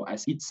Monro,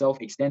 as itself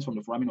extends from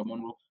the foramen of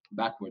Monro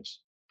backwards.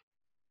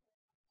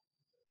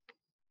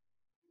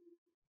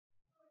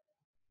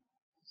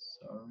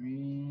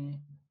 Sorry.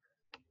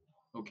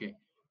 Okay,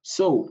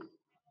 so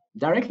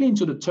directly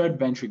into the third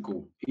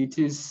ventricle, it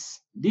is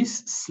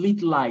this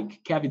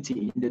slit-like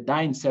cavity in the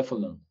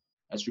diencephalon,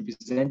 as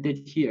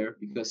represented here,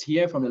 because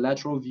here from the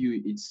lateral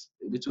view, it's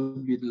a little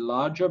bit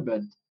larger,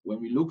 but when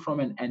we look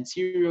from an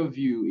anterior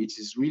view, it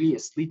is really a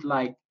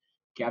slit-like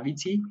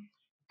cavity,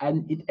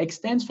 and it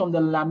extends from the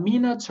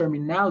lamina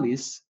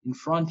terminalis in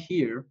front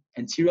here,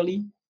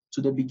 anteriorly,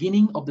 to the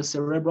beginning of the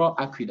cerebral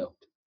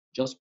aqueduct,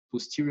 just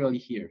posteriorly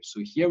here.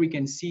 So here we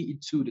can see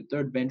it to the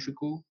third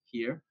ventricle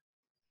here,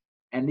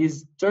 and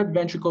this third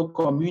ventricle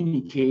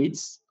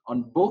communicates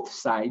on both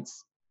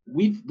sides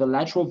with the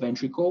lateral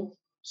ventricle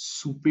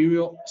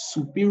superior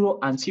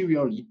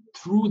anteriorly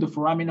through the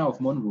foramina of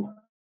Monro,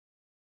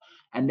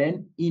 and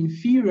then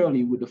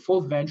inferiorly with the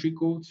fourth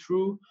ventricle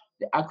through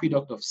the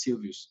aqueduct of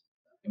Sylvius,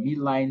 the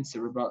midline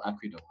cerebral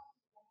aqueduct.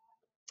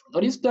 Now,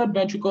 this third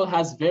ventricle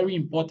has very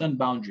important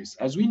boundaries,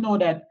 as we know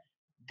that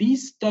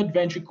this third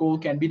ventricle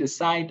can be the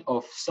site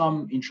of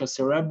some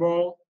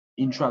intracerebral,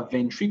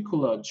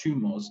 intraventricular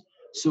tumors.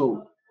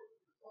 So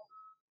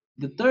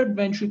the third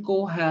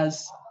ventricle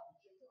has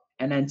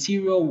an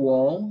anterior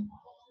wall.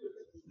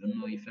 I don't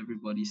know if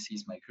everybody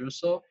sees my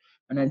cursor.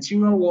 An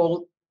anterior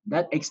wall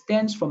that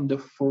extends from the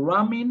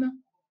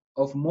foramen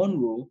of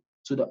Monro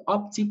to the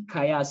optic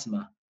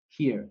chiasma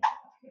here.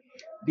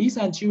 This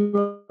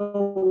anterior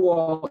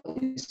wall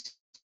is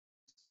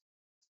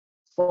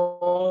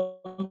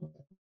formed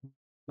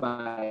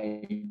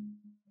by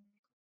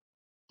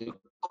the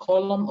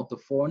column of the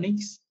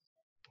fornix.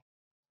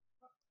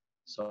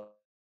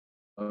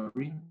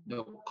 Sorry,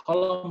 the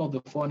column of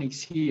the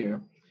fornix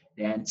here,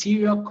 the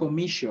anterior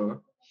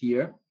commissure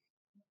here,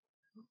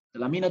 the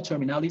lamina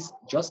terminalis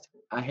just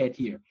ahead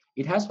here.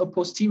 It has a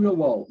posterior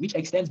wall which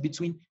extends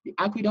between the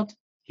aqueduct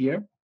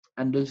here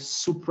and the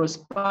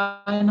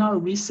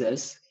supraspinal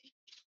recess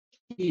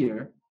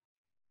here,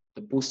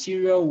 the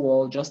posterior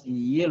wall just in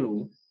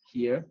yellow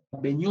here,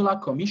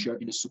 habenular commissure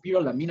in the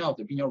superior lamina of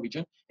the pineal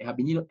region, a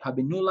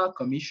habenular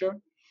commissure,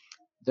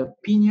 the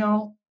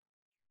pineal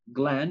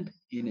gland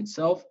in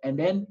itself, and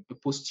then the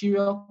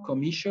posterior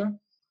commissure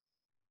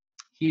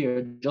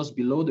here just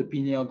below the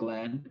pineal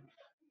gland,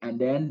 and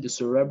then the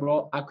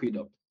cerebral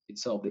aqueduct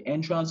itself, the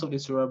entrance of the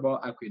cerebral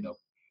aqueduct.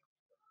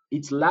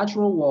 Its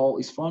lateral wall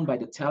is formed by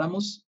the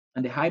thalamus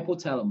and the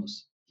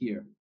hypothalamus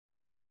here.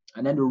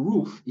 And then the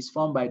roof is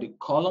formed by the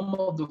column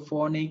of the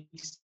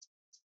fornix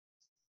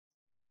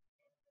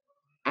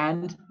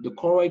and the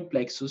choroid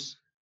plexus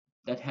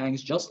that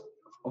hangs just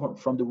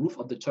from the roof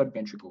of the third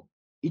ventricle.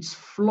 Its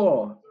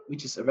floor,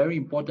 which is a very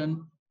important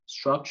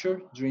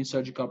structure during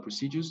surgical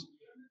procedures,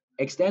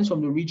 extends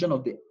from the region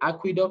of the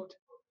aqueduct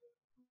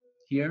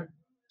here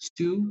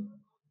to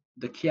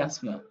the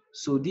chiasma.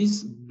 So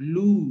this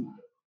blue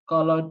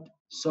colored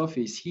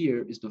surface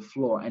here is the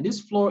floor, and this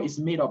floor is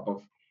made up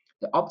of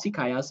the optic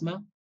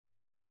chiasma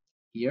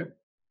here,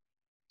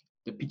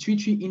 the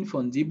pituitary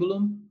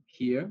infundibulum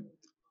here,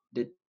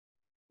 the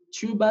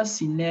tuba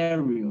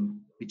cinereum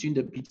between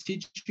the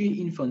pituitary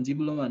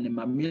infundibulum and the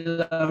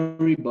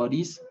mammillary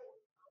bodies,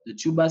 the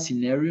tuba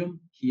cinereum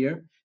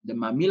here, the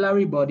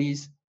mammillary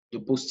bodies, the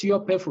posterior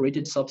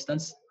perforated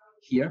substance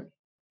here,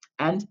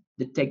 and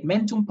the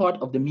tegmentum part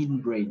of the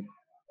midbrain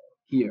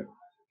here.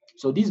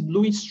 So this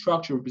bluish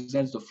structure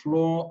represents the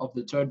floor of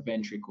the third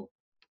ventricle.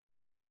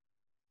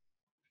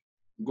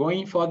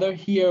 Going further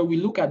here, we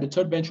look at the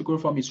third ventricle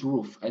from its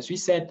roof. As we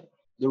said,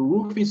 the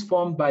roof is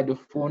formed by the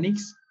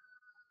fornix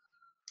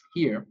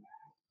here.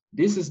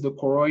 This is the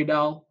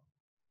choroidal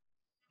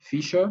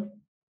fissure,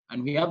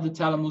 and we have the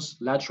thalamus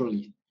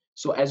laterally.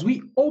 So as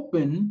we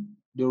open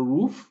the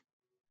roof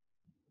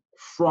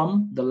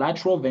from the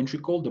lateral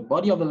ventricle, the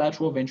body of the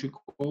lateral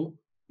ventricle,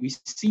 we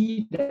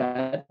see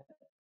that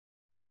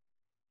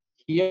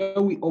here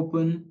we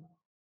open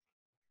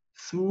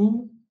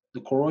through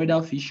the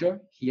choroidal fissure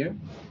here.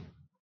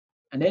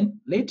 And then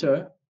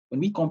later,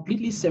 when we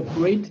completely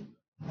separate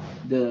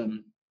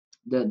the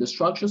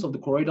structures of the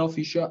choroidal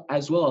fissure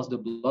as well as the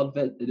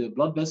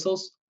blood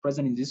vessels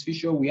present in this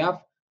fissure, we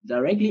have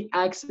directly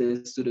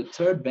access to the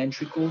third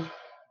ventricle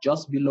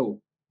just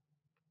below.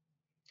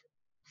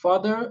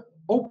 Further,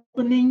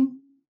 opening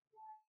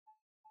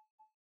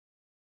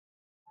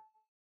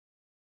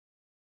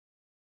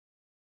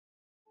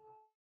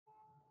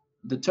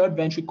the third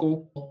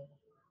ventricle,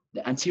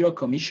 the anterior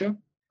commissure,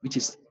 which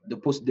is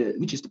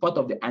which is part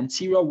of the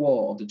anterior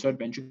wall of the third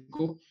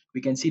ventricle.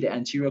 We can see the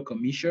anterior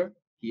commissure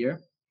here.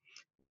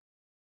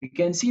 We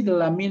can see the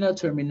lamina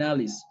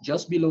terminalis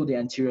just below the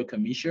anterior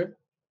commissure.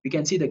 We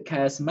can see the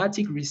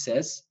chiasmatic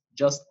recess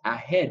just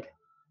ahead.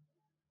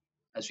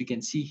 As we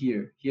can see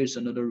here, here's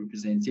another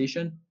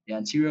representation, the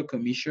anterior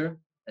commissure,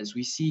 as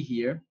we see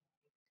here.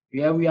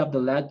 Here we have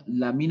the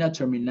lamina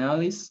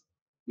terminalis,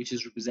 which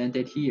is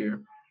represented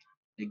here,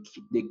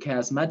 the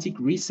chiasmatic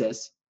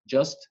recess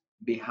just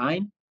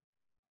behind.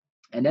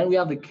 And then we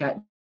have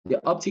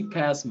the optic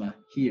chiasma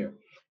here.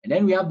 And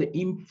then we have the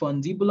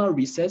infundibular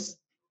recess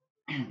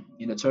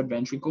in the third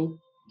ventricle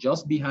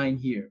just behind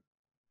here.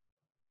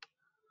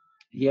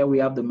 Here we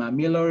have the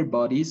mammillary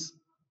bodies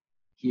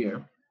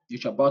here,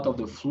 which are part of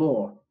the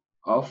floor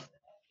of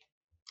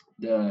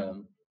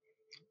the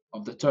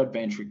third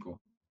ventricle.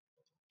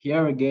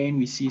 Here again,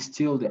 we see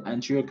still the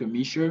anterior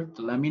commissure,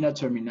 the lamina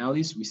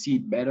terminalis, we see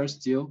it better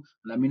still.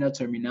 Lamina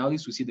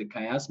terminalis, we see the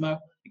chiasma,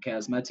 the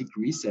chiasmatic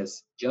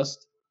recess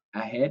just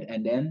ahead,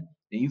 and then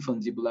the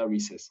infundibular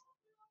recess.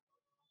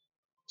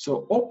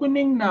 So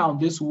opening now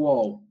this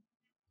wall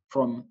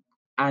from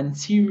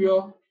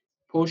anterior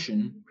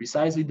portion,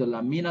 precisely the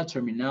lamina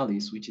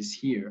terminalis, which is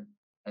here,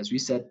 as we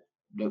said,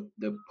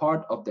 the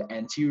part of the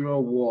anterior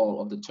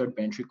wall of the third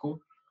ventricle,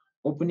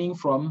 opening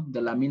from the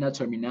lamina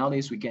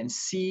terminalis, we can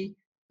see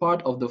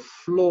part of the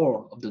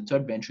floor of the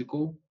third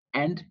ventricle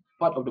and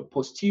part of the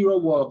posterior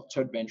wall of the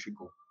third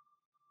ventricle.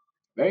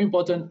 Very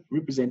important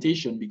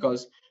representation,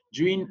 because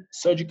during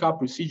surgical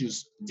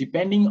procedures,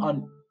 depending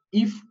on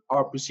if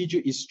our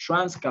procedure is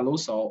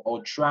transcallosal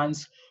or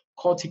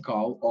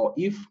transcortical, or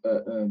if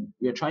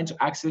we are trying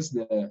to access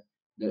the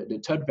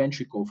third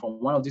ventricle from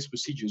one of these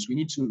procedures, we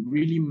need to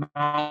really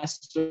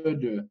master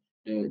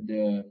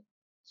the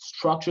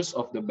structures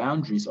of the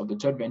boundaries of the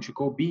third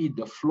ventricle, be it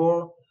the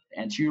floor, the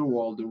anterior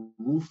wall, the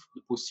roof,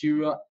 the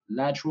posterior,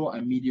 lateral,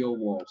 and medial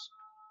walls.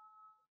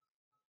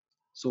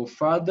 So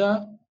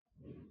further,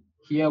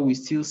 here we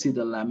still see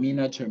the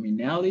lamina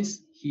terminalis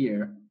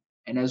here.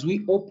 And as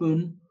we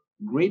open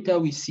greater,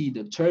 we see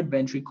the third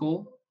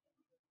ventricle.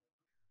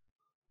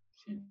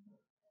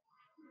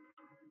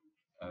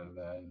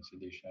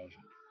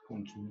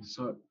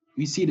 So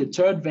we see the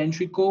third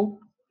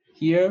ventricle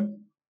here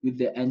with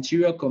the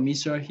anterior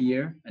commissure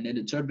here, and then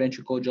the third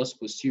ventricle just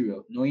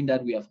posterior, knowing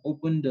that we have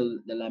opened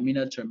the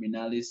lamina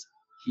terminalis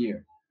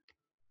here.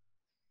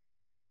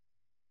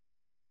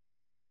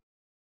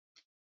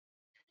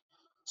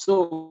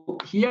 So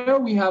here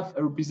we have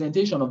a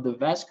representation of the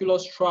vascular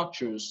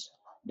structures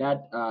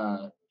that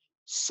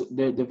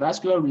the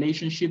vascular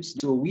relationships.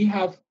 So we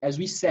have, as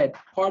we said,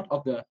 part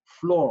of the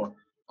floor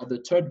of the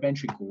third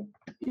ventricle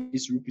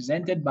is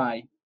represented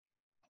by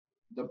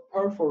the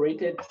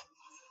perforated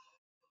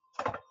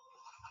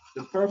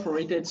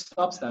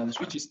substance,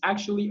 which is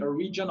actually a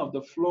region of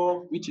the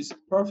floor which is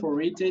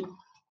perforated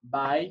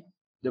by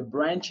the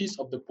branches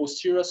of the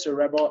posterior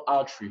cerebral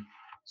artery.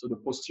 So the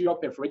posterior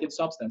perforated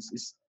substance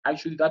is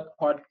actually that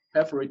part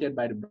perforated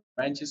by the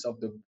branches of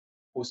the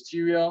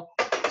posterior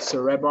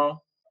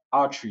cerebral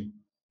artery.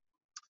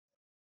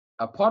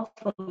 Apart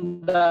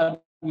from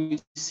that, we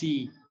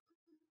see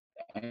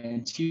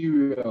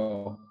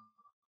anterior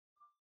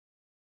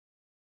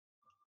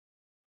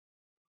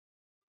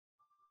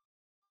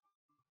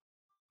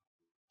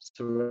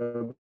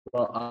cerebral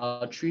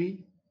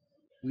artery.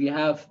 We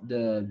have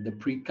the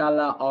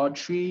precalar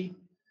artery.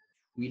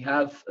 We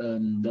have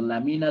the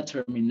lamina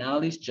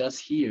terminalis just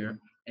here,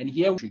 and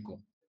here we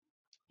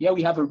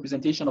have a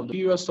representation of the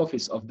superior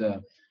surface of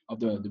the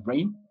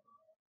brain.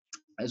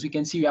 As we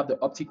can see, we have the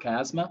optic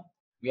chiasma,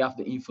 we have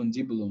the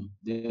infundibulum,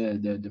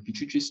 the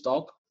pituitary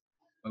stalk,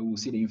 where we'll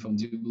see the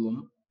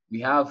infundibulum. We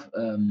have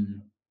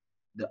the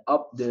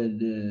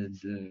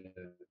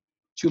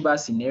tuber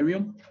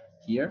cinereum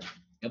here.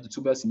 We have the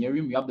tuber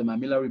cinereum. We have the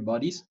mammillary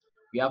bodies.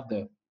 We have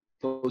the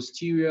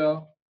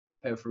posterior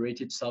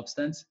perforated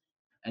substance,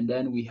 and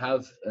then we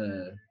have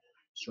a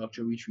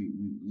structure which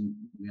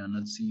we are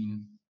not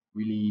seeing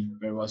really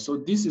very well. So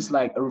this is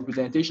like a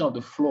representation of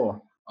the floor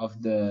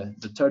of the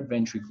third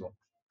ventricle.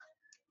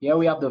 Here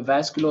we have the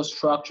vascular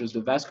structures,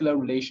 the vascular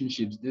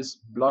relationships, these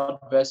blood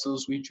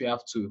vessels which we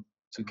have to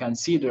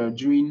consider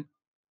during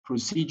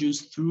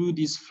procedures through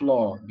this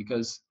floor,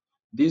 because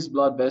these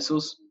blood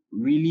vessels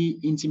really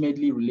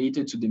intimately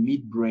related to the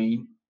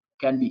midbrain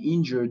can be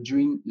injured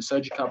during the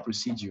surgical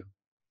procedure.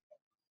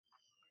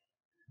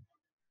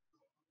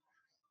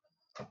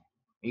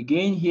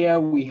 Again, here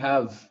we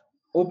have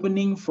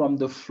opening from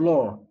the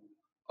floor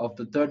of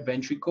the third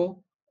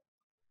ventricle.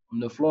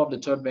 From the floor of the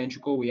third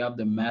ventricle, we have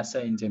the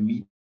massa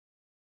intermedia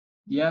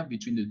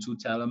between the two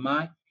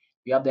thalami.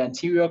 We have the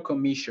anterior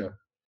commissure,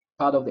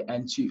 part of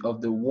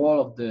the wall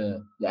of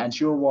the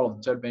anterior wall of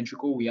the third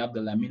ventricle. We have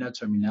the lamina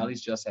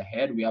terminalis just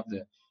ahead. We have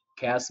the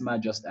chiasma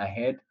just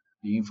ahead,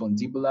 the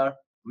infundibular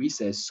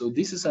recess. So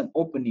this is an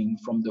opening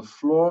from the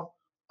floor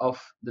of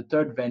the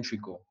third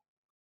ventricle.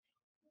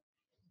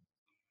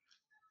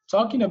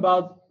 Talking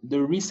about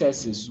the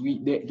recesses,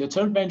 the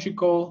third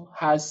ventricle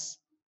has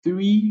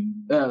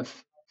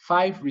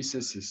five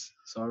recesses.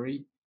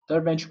 Sorry,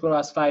 third ventricle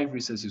has five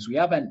recesses. We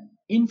have an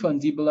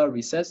infundibular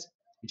recess,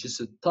 which is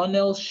a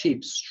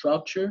tunnel-shaped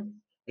structure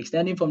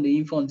extending from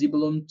the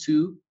infundibulum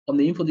from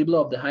the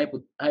infundibula of the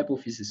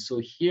hypophysis. So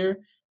here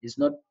is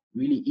not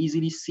really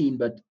easily seen,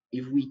 but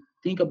if we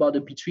think about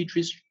the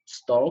pituitary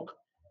stalk,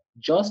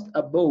 just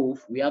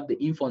above we have the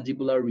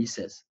infundibular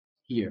recess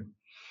here.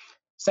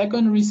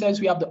 Second recess,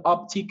 we have the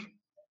optic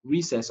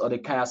recess or the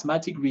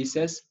chiasmatic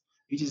recess,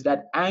 which is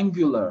that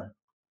angular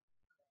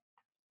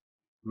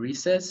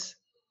recess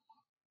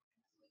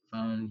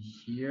found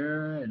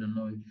here. I don't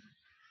know if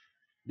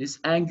this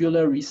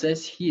angular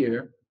recess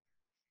here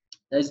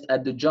is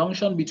at the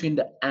junction between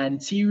the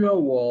anterior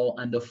wall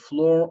and the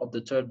floor of the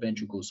third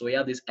ventricle. So we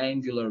have this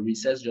angular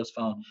recess just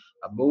found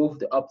above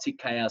the optic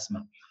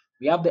chiasma.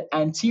 We have the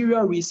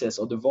anterior recess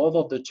or the valve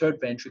of the third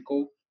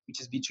ventricle, which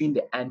is between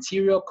the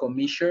anterior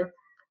commissure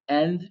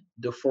and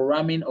the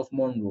foramen of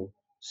Monro.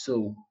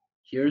 So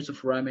here's the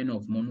foramen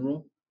of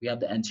Monro. We have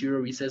the anterior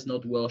recess,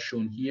 not well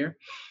shown here.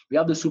 We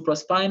have the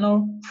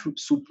suprapineal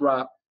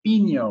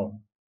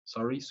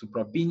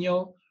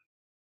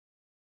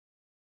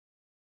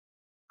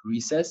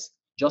recess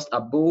just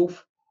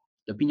above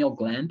the pineal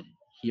gland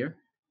here.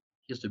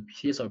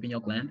 Here's our pineal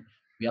gland.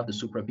 We have the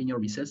suprapineal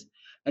recess.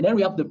 And then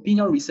we have the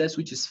pineal recess,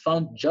 which is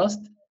found just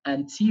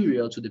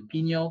anterior to the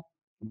pineal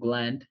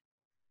gland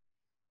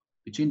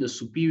between the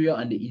superior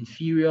and the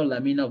inferior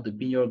lamina of the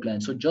pineal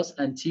gland. So just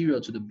anterior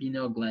to the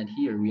pineal gland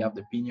here, we have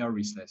the pineal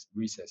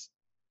recess.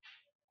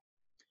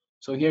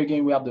 So here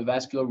again, we have the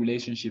vascular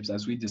relationships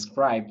as we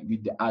described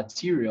with the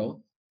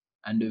arterial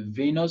and the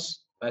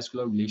venous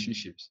vascular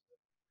relationships.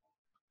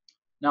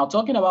 Now,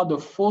 talking about the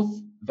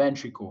fourth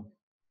ventricle,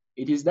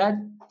 it is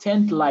that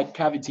tent-like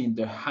cavity in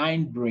the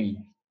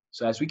hindbrain.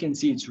 So as we can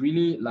see, it's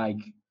really like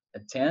a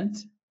tent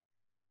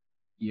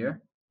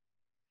here.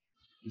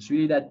 It's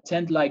really that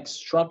tent-like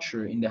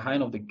structure in the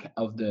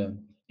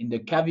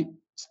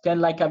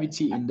tent-like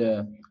cavity in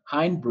the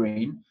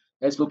hindbrain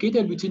that's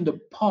located between the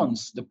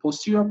pons, the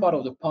posterior part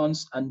of the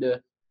pons, and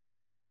the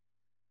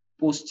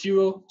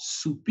posterior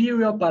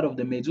superior part of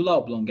the medulla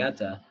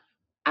oblongata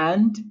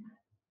and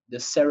the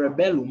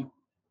cerebellum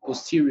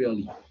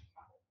posteriorly.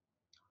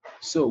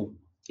 So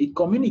it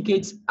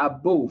communicates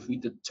above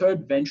with the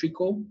third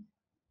ventricle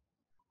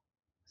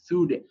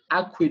through the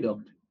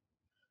aqueduct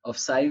of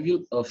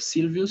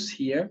Sylvius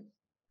here,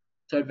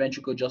 third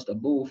ventricle just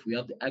above, we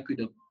have the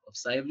aqueduct of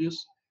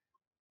Sylvius,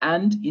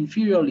 and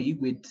inferiorly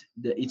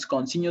it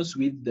continues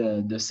with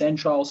the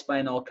central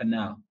spinal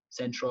canal,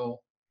 the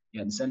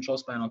central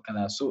spinal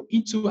canal. So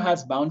it too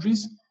has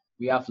boundaries.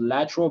 We have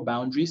lateral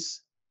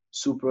boundaries.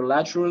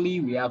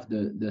 Supralaterally, we have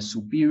the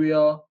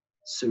superior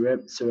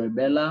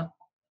cerebellar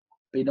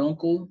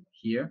peduncle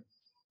here.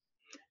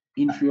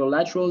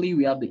 Inferiorlaterally,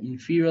 we have the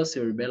inferior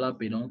cerebellar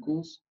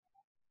peduncles.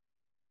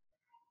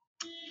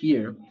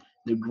 Here,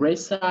 the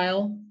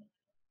gracile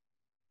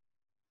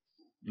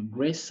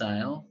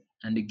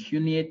and the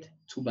cuneate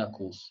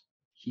tubercles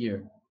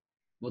here,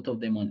 both of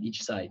them on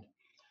each side.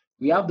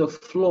 We have the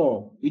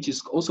floor, which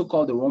is also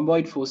called the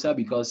rhomboid fossa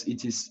because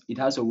it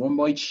has a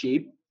rhomboid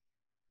shape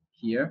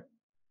here.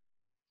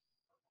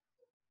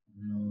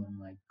 No,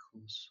 my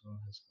cursor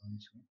has gone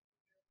to.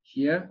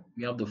 Here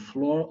we have the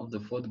floor of the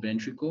fourth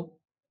ventricle,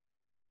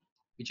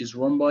 which is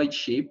rhomboid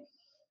shape,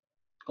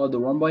 called the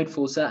rhomboid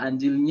fossa, and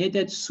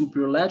delineated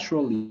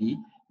superlaterally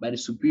by the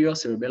superior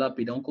cerebellar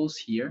peduncles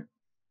here.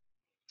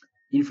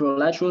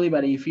 Infralaterally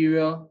by the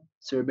inferior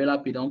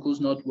cerebellar peduncles,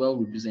 not well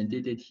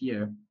represented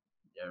here.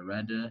 They're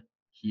rather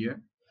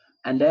here.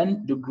 And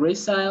then the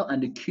gracile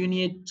and the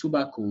cuneate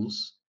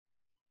tubercles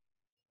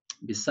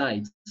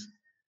besides,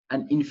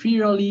 and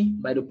inferiorly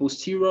by the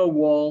posterior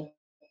wall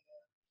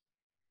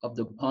of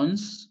the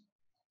pons,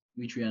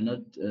 which we are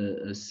not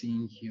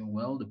seeing here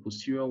well, the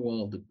posterior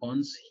wall of the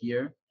pons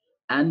here,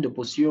 and the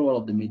posterior wall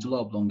of the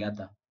medulla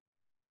oblongata.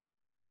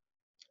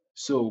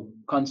 So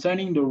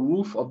concerning the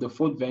roof of the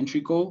fourth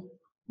ventricle,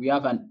 we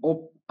have an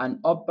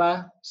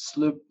upper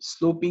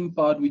sloping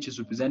part, which is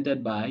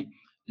represented by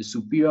the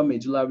superior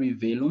medullary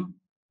velum.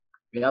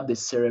 We have the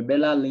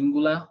cerebellar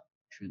lingula,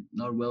 which is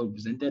not well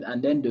represented,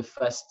 and then the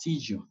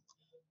fastigium.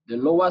 The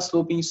lower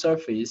sloping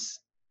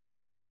surface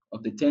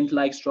of the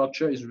tent-like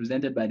structure is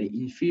represented by the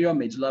inferior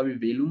medullary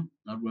velum,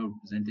 not well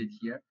represented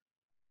here.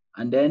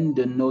 And then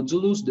the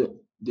nodulus,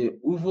 the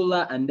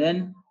uvula, and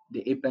then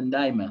the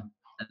ependyma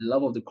at the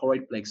level of the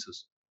choroid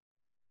plexus.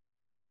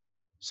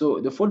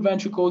 So the fourth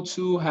ventricle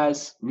too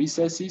has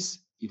recesses.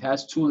 It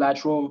has two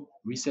lateral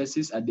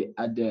recesses at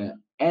the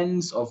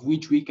ends of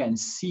which we can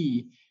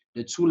see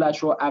the two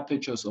lateral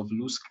apertures of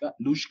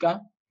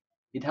Luschka.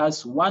 It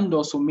has one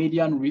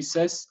dorsomedian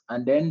recess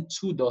and then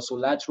two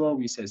dorsolateral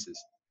recesses.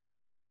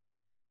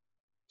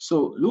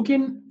 So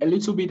looking a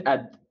little bit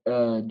at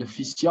the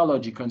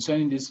physiology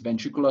concerning these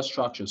ventricular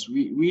structures,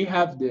 we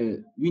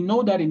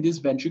know that in this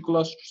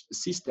ventricular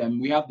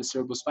system we have the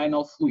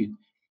cerebrospinal fluid,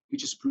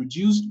 which is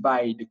produced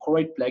by the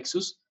choroid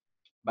plexus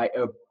by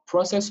a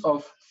process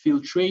of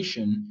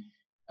filtration,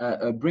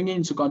 bringing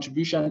into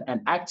contribution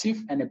an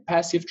active and a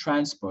passive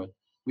transport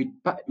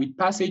with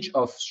passage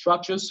of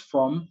structures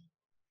from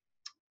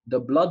the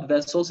blood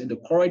vessels in the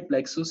choroid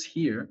plexus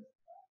here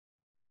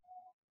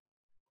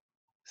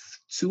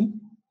to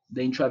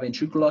the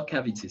intraventricular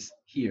cavities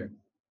here.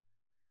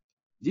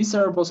 These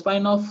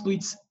cerebrospinal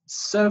fluids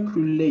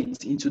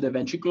circulate into the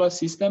ventricular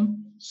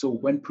system. So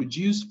when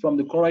produced from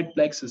the choroid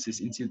plexuses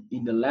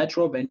in the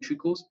lateral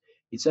ventricles,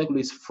 it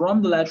circulates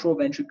from the lateral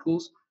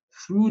ventricles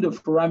through the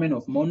foramen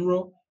of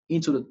Monro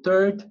into the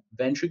third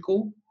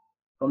ventricle.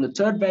 From the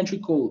third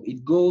ventricle,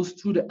 it goes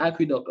through the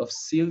aqueduct of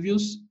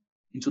Sylvius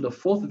into the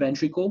fourth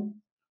ventricle.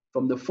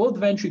 From the fourth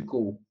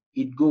ventricle,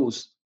 it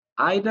goes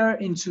either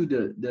into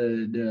the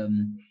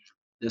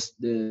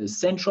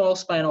central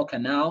spinal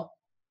canal,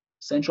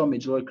 central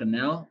medullary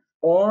canal,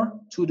 or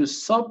to the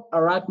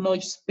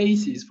subarachnoid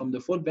spaces from the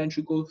fourth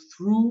ventricle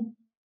through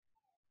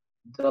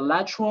the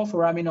lateral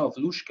foramina of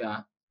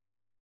Luschka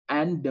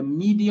and the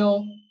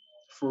medial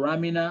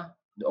foramen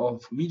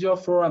of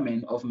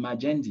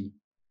Magendie,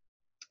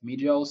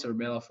 medial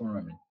cerebellar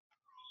foramen.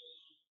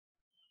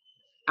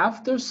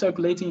 After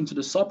circulating into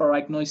the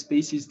subarachnoid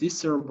spaces,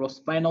 this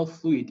cerebrospinal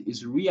fluid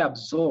is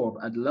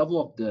reabsorbed at the level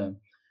of the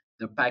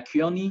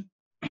Pacchioni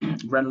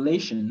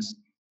granulations,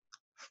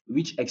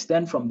 which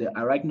extend from the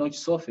arachnoid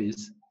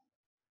surface.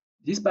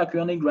 These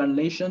Pacchioni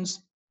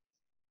granulations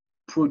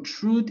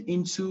protrude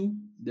into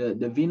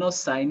the venous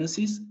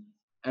sinuses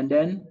and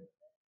then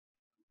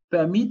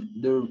permit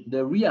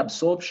the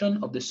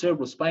reabsorption of the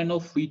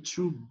cerebrospinal fluid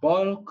through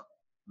bulk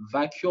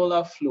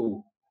vacuolar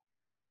flow.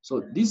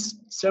 So this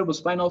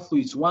cerebrospinal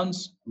fluids,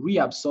 once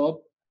reabsorbed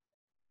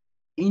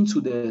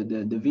into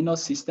the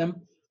venous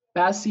system,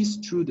 passes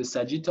through the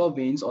sagittal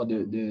veins or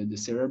the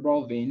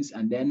cerebral veins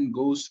and then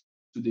goes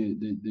to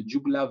the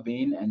jugular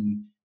vein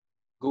and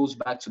goes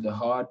back to the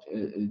heart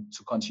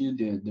to continue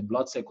the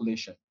blood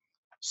circulation.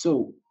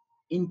 So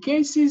in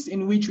cases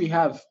in which we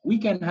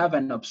can have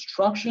an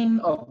obstruction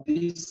of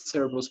this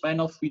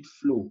cerebrospinal fluid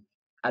flow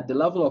at the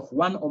level of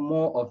one or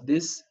more of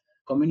these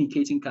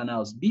communicating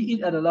canals, be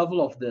it at the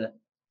level of the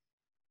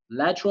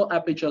lateral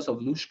apertures of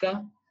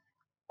Luschka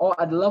or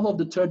at the level of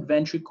the third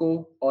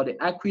ventricle or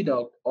the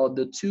aqueduct or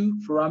the two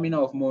foramina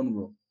of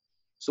Monro.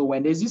 So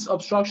when there's this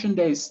obstruction,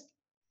 there is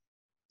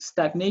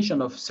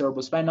stagnation of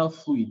cerebrospinal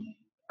fluid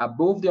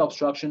above the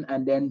obstruction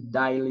and then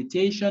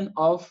dilatation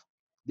of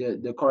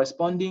the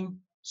corresponding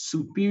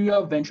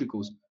superior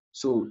ventricles.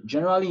 So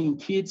generally in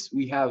kids,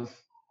 we have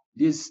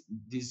this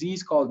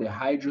disease called the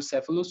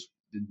hydrocephalus,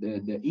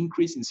 the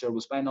increase in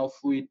cerebrospinal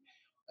fluid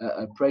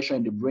pressure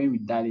in the brain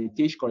with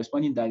dilatation,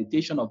 corresponding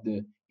dilatation of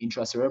the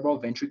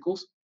intracerebral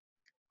ventricles.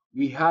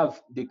 We have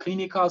the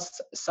clinical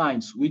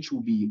signs, which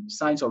will be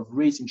signs of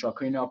raised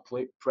intracranial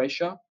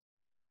pressure,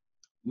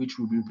 which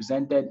will be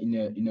presented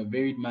in a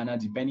varied manner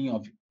depending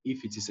on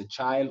if it is a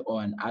child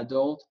or an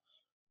adult.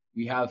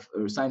 We have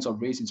signs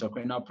of raised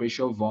intracranial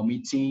pressure,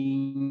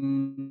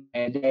 vomiting,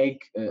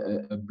 headache,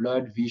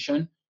 blurred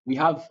vision. We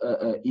have,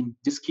 in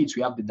these kids,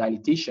 we have the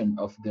dilatation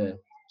of the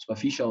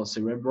superficial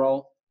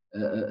cerebral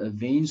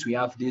veins. We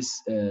have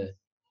this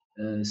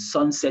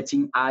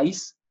sunsetting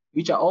eyes,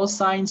 which are all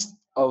signs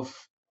of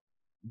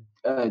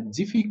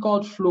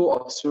difficult flow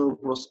of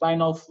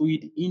cerebrospinal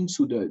fluid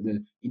into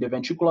the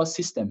ventricular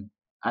system,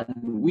 and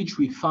which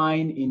we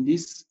find in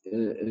these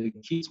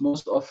kids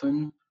most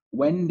often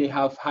when they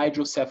have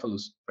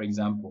hydrocephalus, for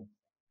example.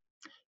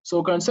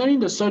 So concerning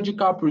the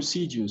surgical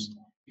procedures,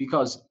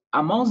 because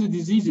amongst the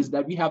diseases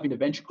that we have in the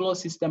ventricular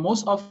system,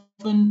 most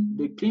often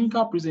the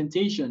clinical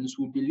presentations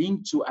will be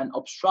linked to an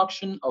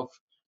obstruction of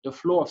the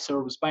flow of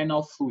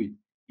cerebrospinal fluid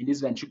in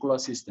this ventricular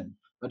system.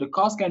 But the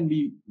cause can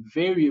be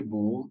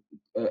variable,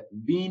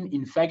 being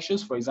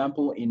infectious, for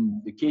example,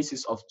 in the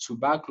cases of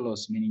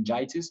tuberculous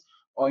meningitis,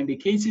 or in the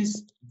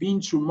cases being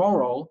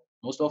tumoral,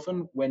 most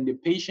often when the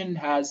patient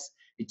has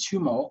a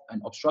tumor,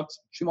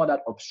 tumor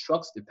that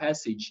obstructs the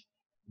passage,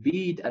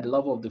 be it at the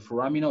level of the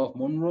foramina of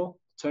Monro,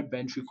 third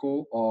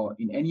ventricle, or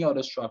in any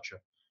other structure.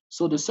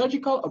 So the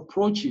surgical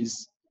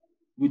approaches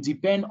will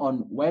depend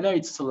on whether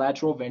it's the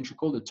lateral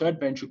ventricle, the third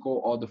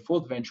ventricle, or the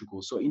fourth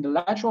ventricle. So in the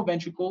lateral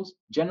ventricles,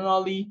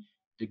 generally,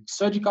 the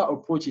surgical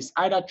approach is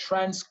either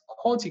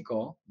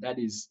transcortical, that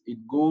is, it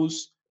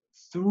goes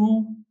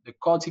through the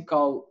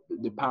cortical,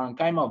 the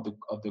parenchyma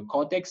of the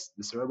cortex,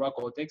 the cerebral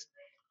cortex,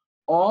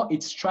 or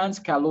it's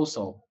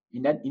transcallosal,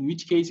 in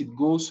which case it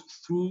goes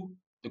through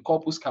the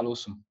corpus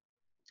callosum.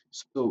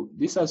 So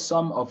these are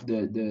some of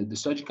the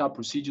surgical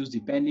procedures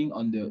depending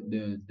on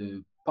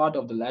the part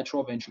of the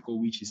lateral ventricle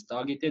which is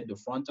targeted, the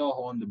frontal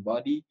horn, the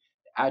body,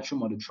 the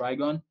atrium or the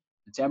trigon,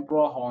 the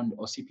temporal horn,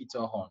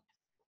 occipital horn.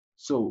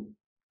 So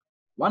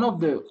one of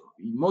the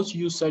most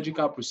used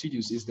surgical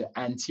procedures is the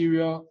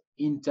anterior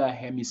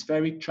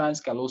interhemispheric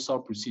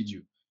transcallosal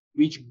procedure,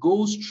 which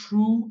goes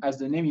through, as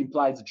the name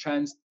implies, the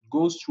trans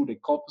goes through the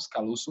corpus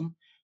callosum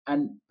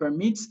and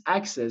permits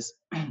access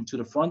to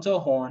the frontal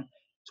horn,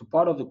 to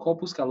part of the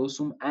corpus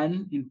callosum,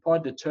 and in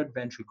part the third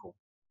ventricle.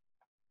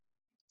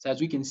 So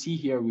as we can see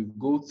here, we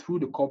go through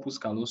the corpus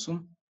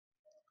callosum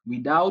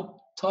without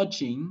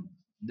touching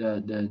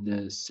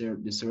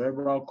the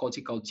cerebral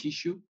cortical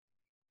tissue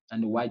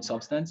and the white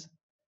substance.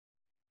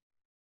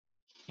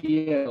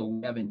 Here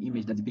we have an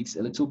image that depicts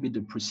a little bit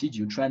the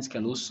procedure,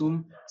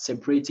 transcallosum,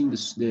 separating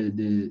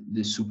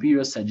the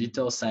superior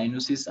sagittal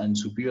sinuses and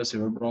superior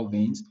cerebral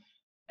veins,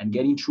 and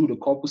getting through the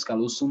corpus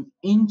callosum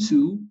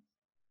into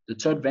the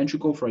third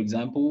ventricle, for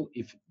example,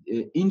 if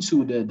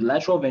into the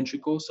lateral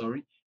ventricle,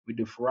 sorry, with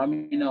the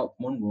foramina of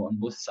Monro on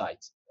both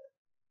sides.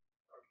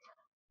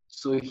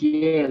 So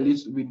here, at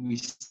least we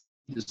see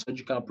the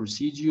surgical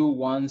procedure.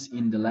 Once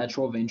in the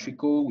lateral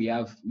ventricle,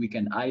 we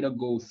can either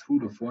go through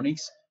the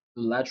fornix,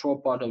 the lateral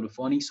part of the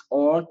fornix,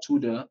 or to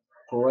the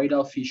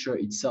choroidal fissure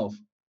itself.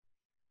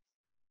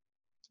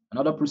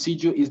 Another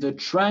procedure is the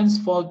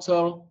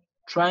transfrontal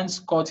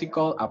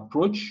transcortical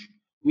approach,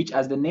 which,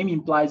 as the name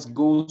implies,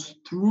 goes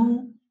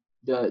through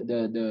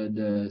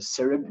the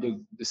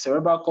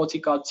cerebral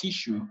cortical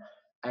tissue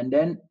and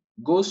then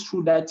goes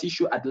through that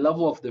tissue at the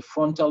level of the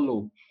frontal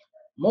lobe.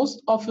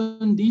 Most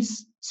often,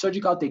 this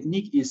surgical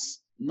technique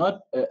is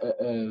not,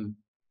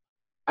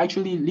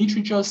 actually,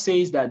 literature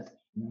says that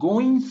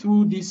going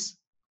through this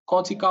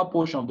cortical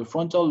portion of the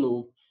frontal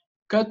lobe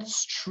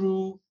cuts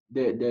through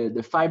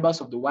the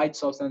fibers of the white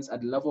substance at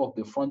the level of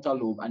the frontal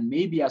lobe and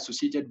may be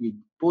associated with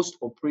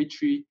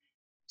post-operatory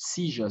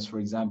seizures, for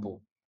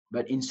example.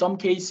 But in some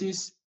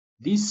cases,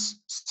 this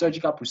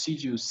surgical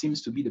procedure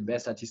seems to be the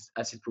best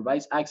as it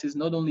provides access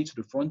not only to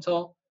the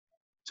frontal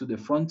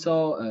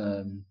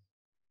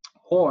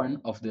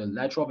horn of the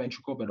lateral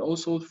ventricle, but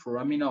also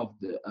foramina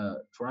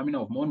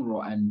of Monro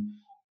and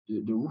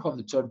the roof of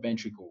the third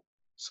ventricle.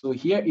 So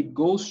here it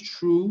goes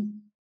through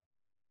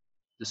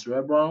the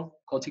cerebral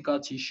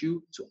cortical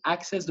tissue to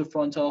access the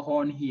frontal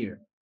horn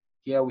here.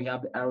 Here we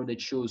have the arrow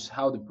that shows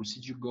how the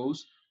procedure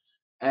goes.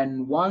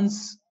 And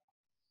once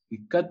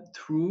we cut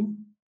through,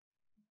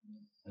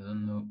 I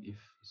don't know if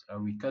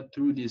we cut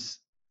through this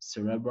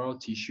cerebral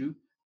tissue,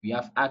 we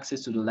have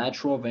access to the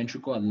lateral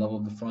ventricle at the level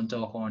of the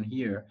frontal horn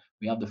here.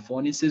 We have the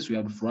fornices, we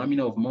have the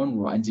foramina of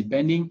Monro, and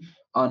depending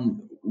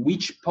on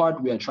which part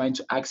we are trying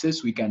to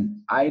access, we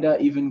can either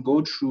even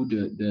go through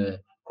the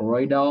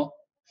choroidal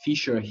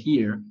fissure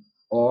here,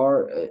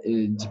 or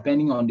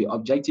depending on the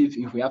objective,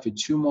 if we have a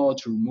tumor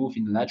to remove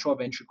in the lateral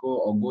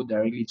ventricle, or go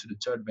directly to the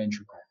third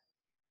ventricle.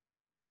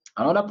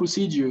 Another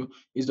procedure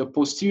is the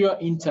posterior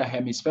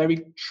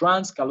interhemispheric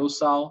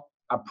transcallosal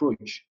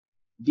approach.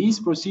 This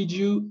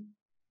procedure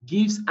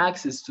gives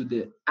access to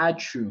the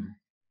atrium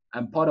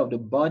and part of the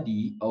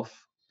body of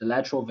the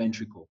lateral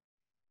ventricle.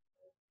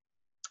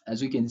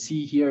 As we can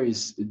see here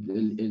is a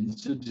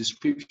little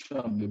description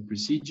of the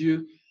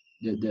procedure,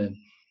 the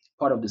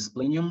part of the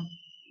splenium,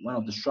 one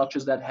of the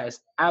structures that has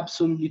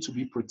absolutely to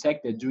be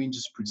protected during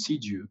this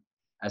procedure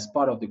as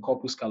part of the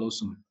corpus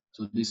callosum.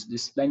 So this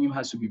splenium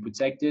has to be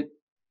protected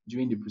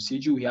during the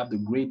procedure. We have the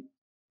great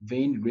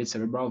vein, the great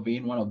cerebral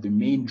vein, one of the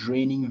main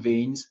draining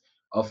veins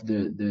of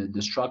the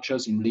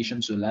structures in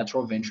relation to the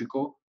lateral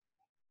ventricle.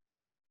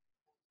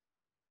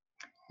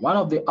 One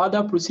of the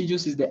other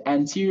procedures is the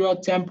anterior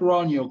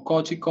temporal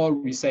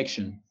neocortical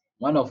resection,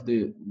 one of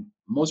the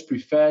most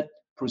preferred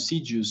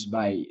procedures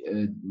by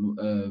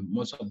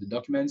most of the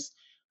documents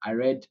I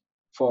read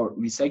for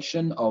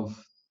resection of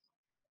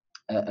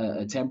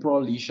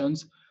temporal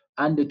lesions,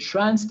 and the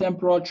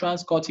transtemporal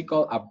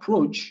transcortical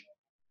approach,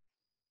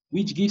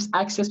 which gives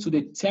access to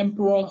the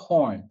temporal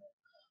horn.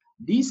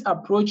 This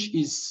approach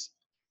is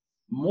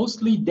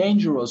mostly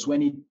dangerous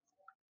when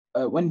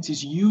it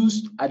is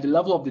used at the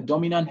level of the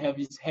dominant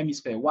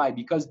hemisphere. Why?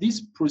 Because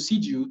this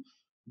procedure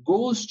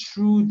goes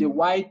through the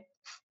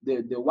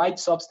white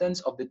substance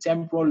of the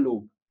temporal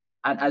lobe,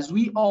 and as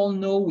we all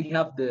know, we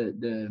have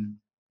the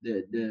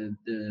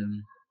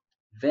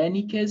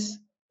Wernicke's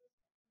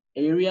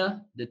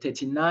area, the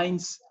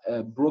 39th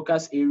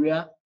Broca's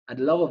area at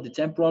the level of the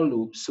temporal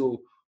lobe.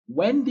 So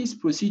when this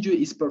procedure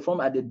is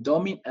performed at the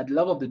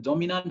level of the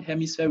dominant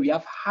hemisphere, we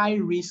have high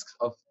risks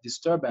of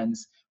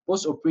disturbance,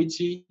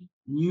 post-operative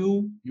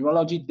new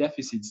neurology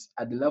deficits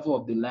at the level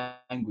of the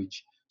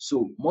language.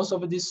 So most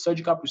of this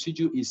surgical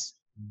procedure is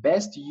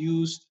best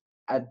used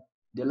at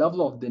the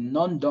level of the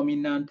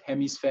non-dominant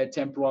hemisphere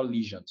temporal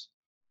lesions.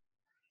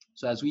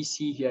 So as we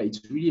see here,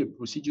 it's really a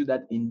procedure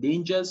that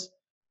endangers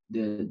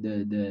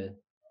the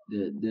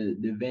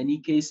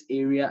Wernicke's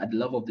area at the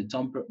level of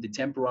the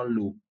temporal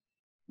lobe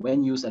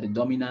when used at the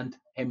dominant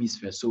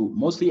hemisphere. So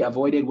mostly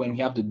avoided when we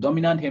have the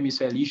dominant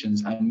hemisphere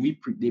lesions, and the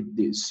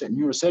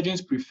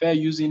neurosurgeons prefer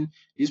using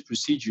this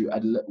procedure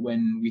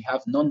when we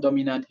have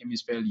non-dominant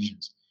hemisphere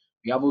lesions.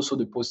 We have also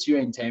the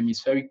posterior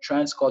interhemispheric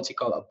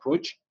transcortical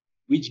approach,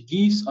 which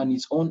gives on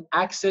its own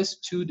access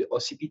to the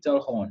occipital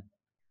horn.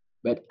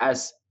 But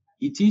as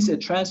it is a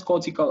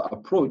transcortical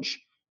approach,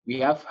 we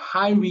have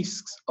high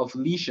risks of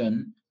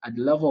lesion at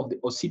the level of the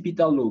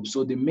occipital lobe.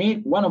 So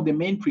one of the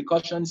main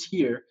precautions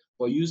here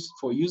for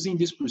using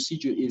this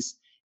procedure is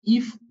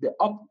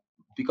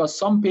because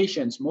some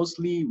patients,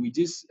 mostly with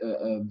these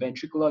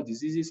ventricular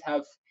diseases,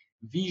 have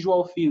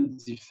visual field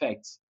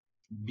defects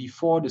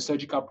before the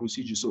surgical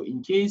procedure. So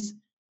in case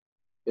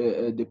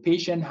the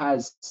patient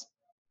has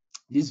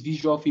these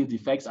visual field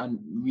defects, and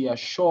we are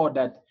sure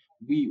that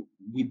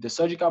with the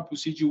surgical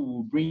procedure, we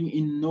will bring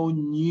in no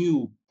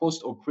new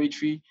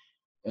post-operatory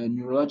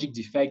neurologic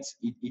defects,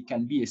 it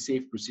can be a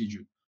safe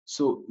procedure.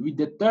 So with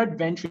the third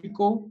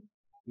ventricle,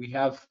 we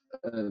have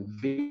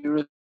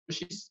various,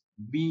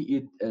 be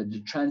it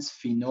the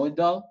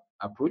transsphenoidal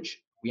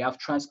approach, we have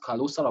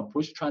transcallosal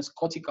approach,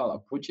 transcortical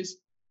approaches.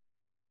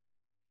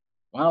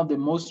 One of the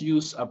most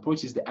used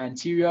approaches is the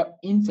anterior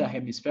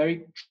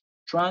interhemispheric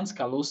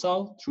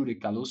transcallosal through the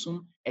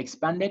callosum,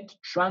 expanded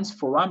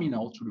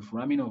transforaminal through the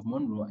foramen of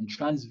Monro, and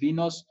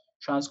transvenous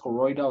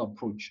transchoroidal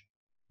approach.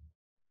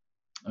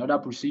 Another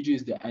procedure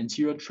is the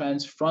anterior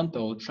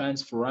transfrontal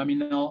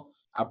transforaminal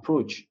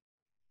approach.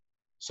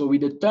 So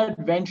with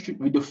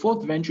the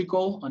fourth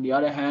ventricle, on the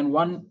other hand,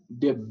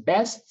 the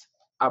best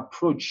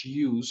approach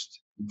used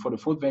for the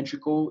fourth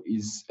ventricle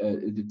is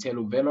the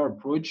talovelar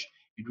approach.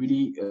 It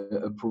really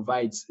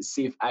provides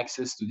safe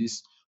access to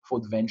this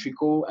fourth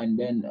ventricle, and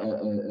then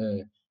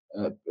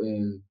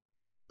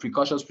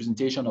precautious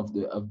presentation of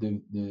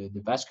the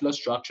vascular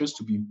structures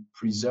to be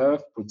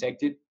preserved,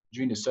 protected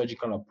during the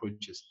surgical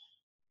approaches.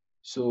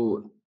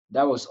 So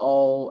that was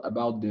all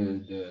about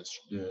the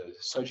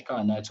surgical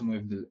anatomy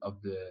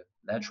of the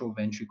lateral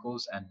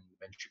ventricles and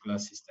ventricular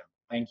system.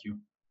 Thank you.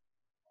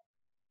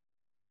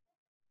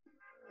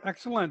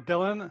 Excellent,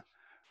 Dylan.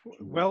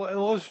 Well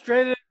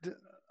illustrated,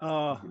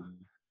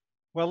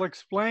 well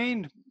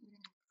explained,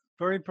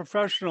 very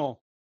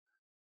professional.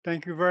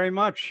 Thank you very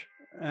much.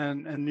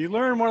 And you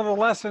learn one of the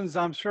lessons,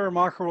 I'm sure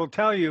Marco will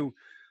tell you,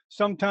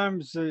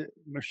 sometimes the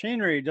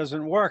machinery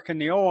doesn't work in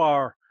the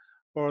OR,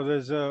 or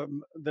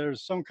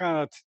there's some kind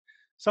of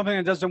something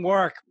that doesn't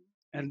work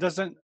and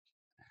doesn't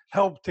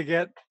help to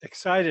get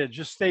excited.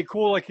 Just stay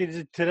cool like you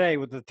did today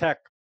with the tech.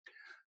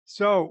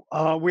 So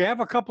we have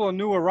a couple of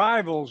new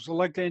arrivals. I'd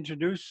like to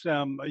introduce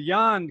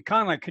Jan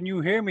Kana. Can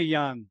you hear me,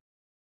 Jan?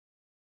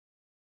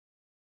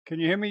 Can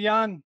you hear me,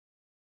 Jan?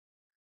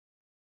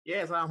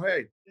 Yes, I'm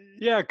heard.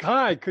 Yeah,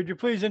 hi. Could you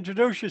please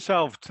introduce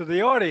yourself to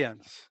the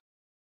audience?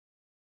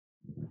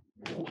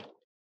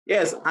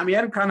 Yes, I'm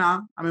Jan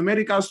Kana. I'm a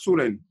medical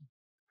student.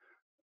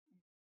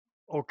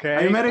 Okay.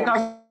 I'm a medical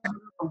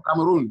student from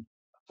Cameroon.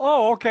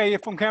 Oh, okay. You're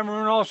from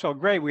Cameroon also.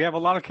 Great. We have a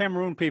lot of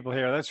Cameroon people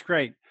here. That's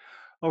great.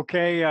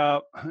 Okay.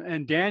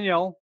 And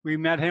Daniel, we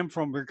met him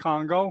from the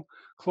Congo.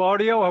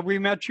 Claudio, have we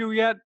met you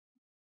yet?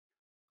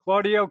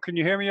 Claudio, can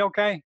you hear me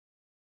okay?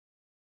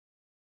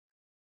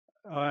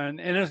 And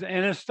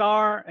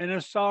Inistar,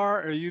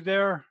 are you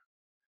there?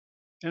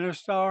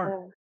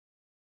 Inistar?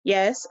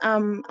 Yes,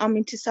 I'm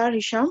Intisar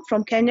Hisham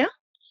from Kenya.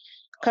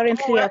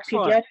 Currently a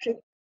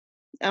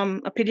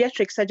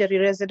pediatric surgery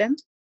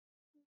resident.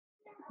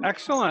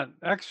 Excellent,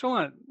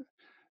 excellent.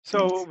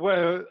 So,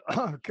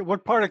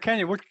 what part of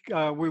Kenya?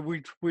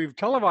 We've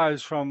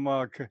televised from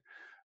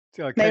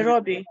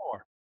Nairobi.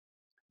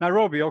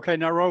 Nairobi, okay,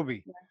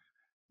 Nairobi.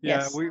 Yeah,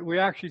 Yes. we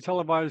actually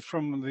televised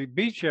from the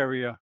beach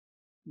area.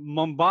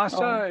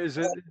 Mombasa, is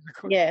it?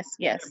 Yes,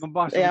 yes.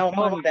 Mombasa. They We are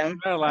one of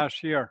televised them.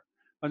 last year,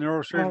 a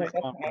neurosurgery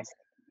Oh, conference.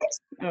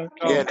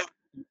 okay. Yeah,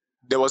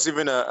 there was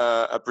even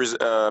a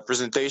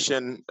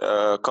presentation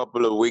a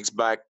couple of weeks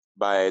back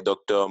by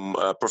Dr.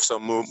 Professor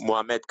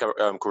Mohamed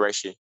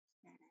Qureshi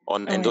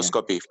on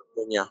endoscopy from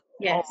Kenya.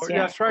 Yes, oh,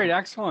 that's right.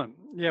 Excellent.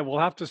 Yeah, we'll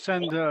have to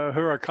send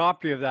her a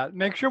copy of that.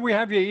 Make sure we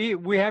have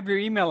your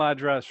email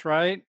address,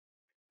 right?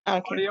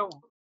 Okay. Audio?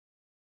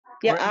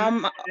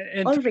 Yeah.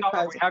 Ulrich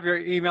we have your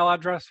email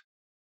address.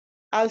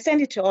 I'll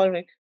send it to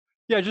Ulrich.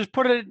 Yeah, just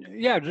put it.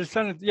 Yeah, just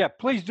send it. Yeah,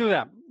 please do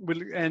that.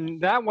 And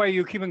that way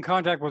you keep in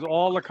contact with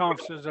all the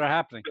conferences that are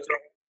happening.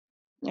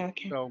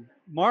 Okay. So,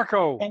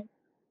 Marco,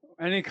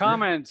 any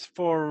comments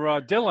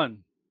for Dylan?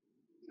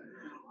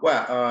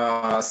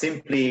 Well,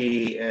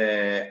 simply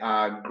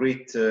a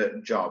great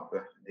job,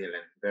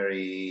 Dylan.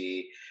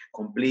 Very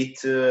complete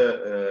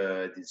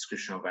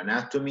description of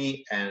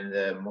anatomy, and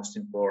most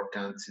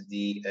important,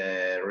 the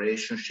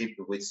relationship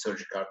with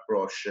surgical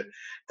approach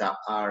that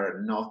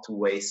are not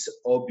always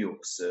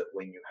obvious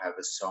when you have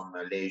some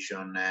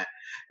lesion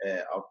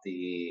of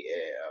the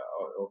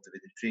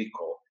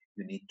ventricle.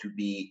 You need to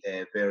be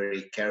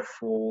very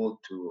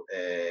careful to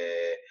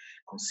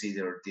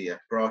consider the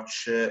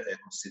approach,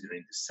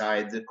 considering the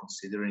site,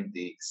 considering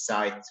the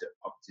site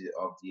of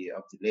the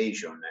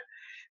lesion.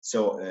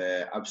 So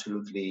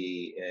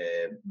absolutely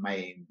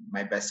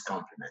my best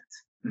compliment.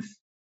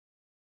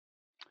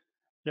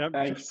 Yeah,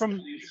 Thanks. just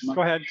from,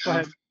 go ahead, go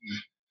ahead.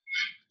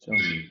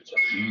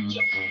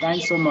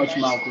 Thanks so much,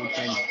 Marco.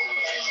 Thanks.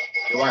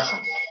 You're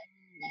welcome.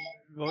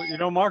 Well, you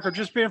know, Marco,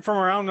 just being from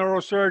around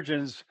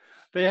neurosurgeons,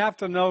 they have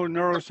to know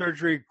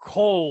neurosurgery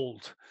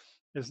cold.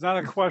 It's not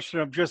a question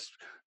of just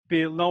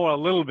know a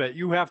little bit.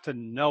 You have to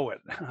know it.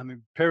 I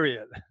mean,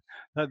 period.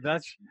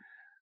 That's,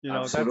 you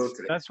know,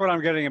 Absolutely. that's what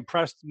I'm getting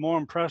more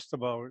impressed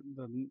about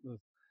the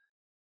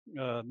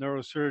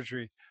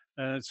neurosurgery.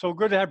 And it's so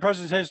good to have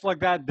presentations like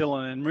that,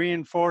 Dylan, and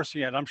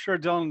reinforcing it. I'm sure,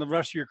 Dylan, the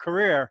rest of your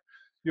career,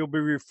 you'll be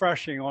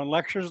refreshing on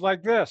lectures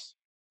like this.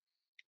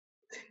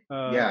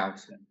 Yeah,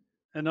 absolutely.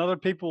 And other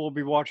people will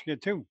be watching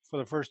it too for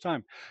the first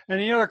time.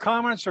 Any other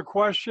comments or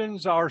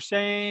questions,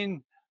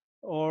 Arsene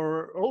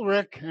or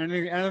Ulrich?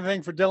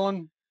 Anything for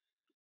Dylan?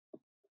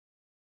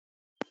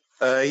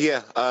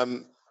 Yeah,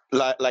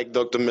 like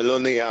Dr.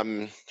 Meloni,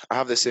 I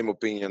have the same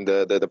opinion.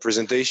 The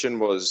presentation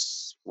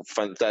was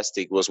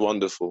fantastic, was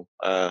wonderful.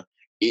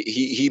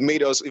 He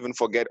made us even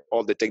forget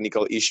all the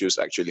technical issues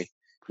actually,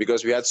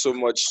 because we had so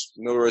much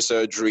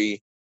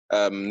neurosurgery,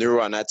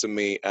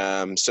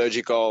 neuroanatomy,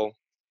 surgical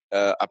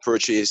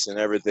approaches and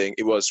everything.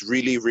 It was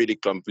really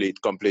complete.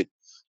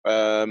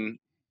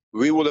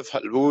 We would have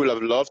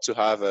loved to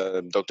have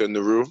Dr.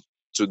 Nuru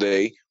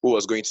today, who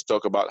was going to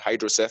talk about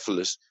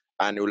hydrocephalus,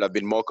 and it would have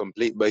been more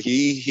complete. But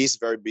he's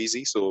very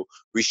busy, so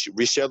we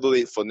reschedule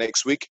it for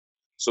next week.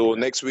 So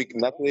next week,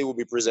 Natalie will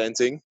be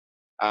presenting,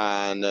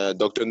 and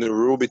Dr.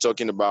 Nuru will be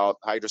talking about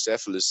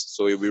hydrocephalus.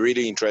 So it'll be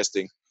really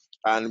interesting,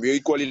 and we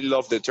equally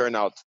love the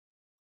turnout.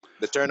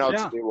 The turnout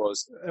Yeah, today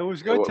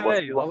was good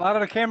today. A lot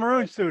of the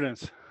Cameroon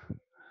students.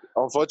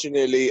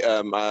 Unfortunately,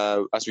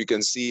 as we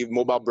can see,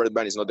 mobile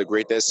broadband is not the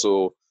greatest,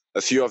 so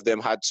a few of them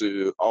had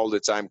to all the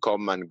time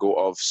come and go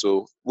off.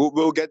 So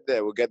we'll get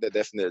there. We'll get there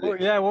definitely.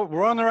 Well, yeah,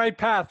 we're on the right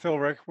path,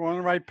 Ulrich. We're on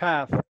the right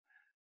path.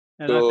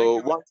 And so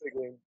I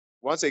think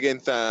once again,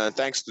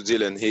 thanks to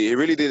Dylan. He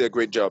really did a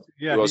great job.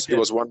 Yeah, it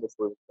was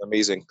wonderful,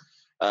 amazing.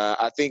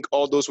 I think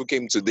all those who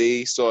came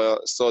today saw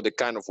the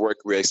kind of work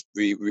we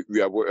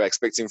are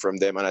expecting from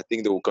them, and I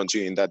think they will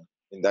continue in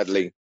that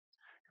lane.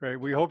 Great.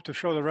 We hope to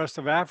show the rest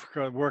of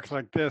Africa work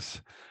like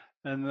this,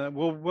 and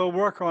we'll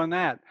work on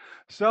that.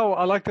 So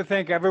I'd like to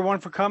thank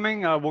everyone for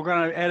coming. We're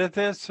going to edit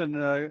this,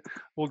 and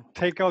we'll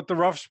take out the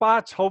rough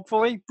spots,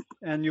 hopefully,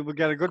 and you will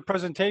get a good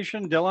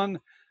presentation. Dylan,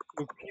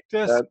 we'll keep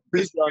this.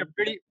 Please, go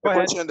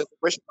ahead. The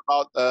question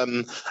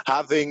about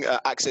having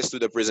access to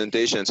the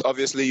presentations.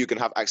 Obviously, you can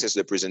have access to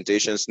the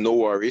presentations. No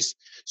worries.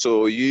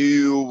 So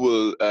you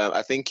will.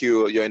 I think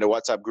you're in the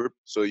WhatsApp group,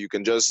 so you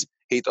can just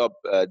hit up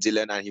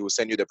Dylan, and he will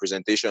send you the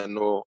presentation.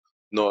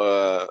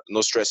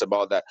 No stress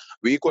about that.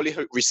 We equally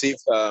received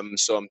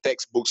some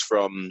textbooks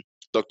from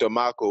Dr.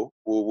 Marco,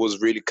 who was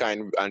really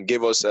kind and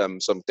gave us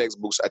some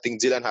textbooks. I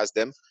think Dylan has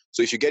them.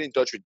 So if you get in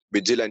touch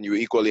with Dylan, you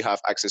equally have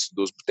access to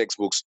those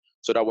textbooks,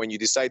 so that when you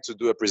decide to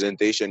do a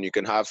presentation, you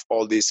can have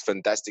all this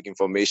fantastic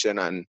information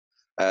and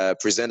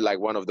present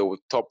like one of the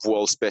top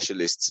world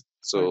specialists.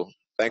 So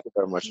thank you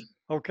very much.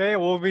 Okay,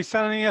 we'll be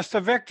sending us to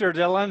Victor,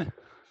 Dylan.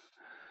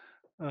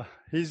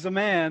 He's the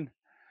man.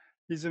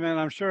 He's the man.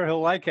 I'm sure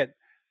he'll like it.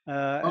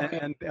 Okay.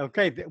 And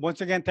okay, once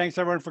again, thanks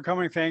everyone for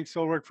coming. Thanks,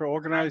 Ulrich, for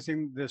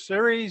organizing the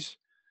series.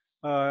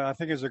 I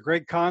think it's a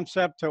great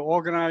concept to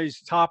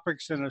organize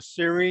topics in a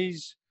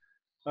series.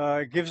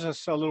 It gives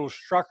us a little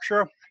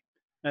structure.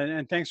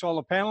 And thanks to all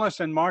the panelists.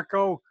 And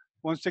Marco,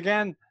 once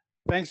again,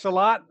 thanks a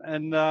lot.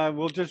 And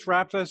we'll just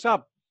wrap this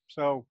up.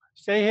 So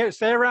stay here,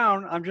 stay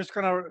around. I'm just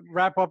going to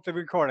wrap up the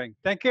recording.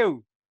 Thank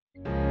you.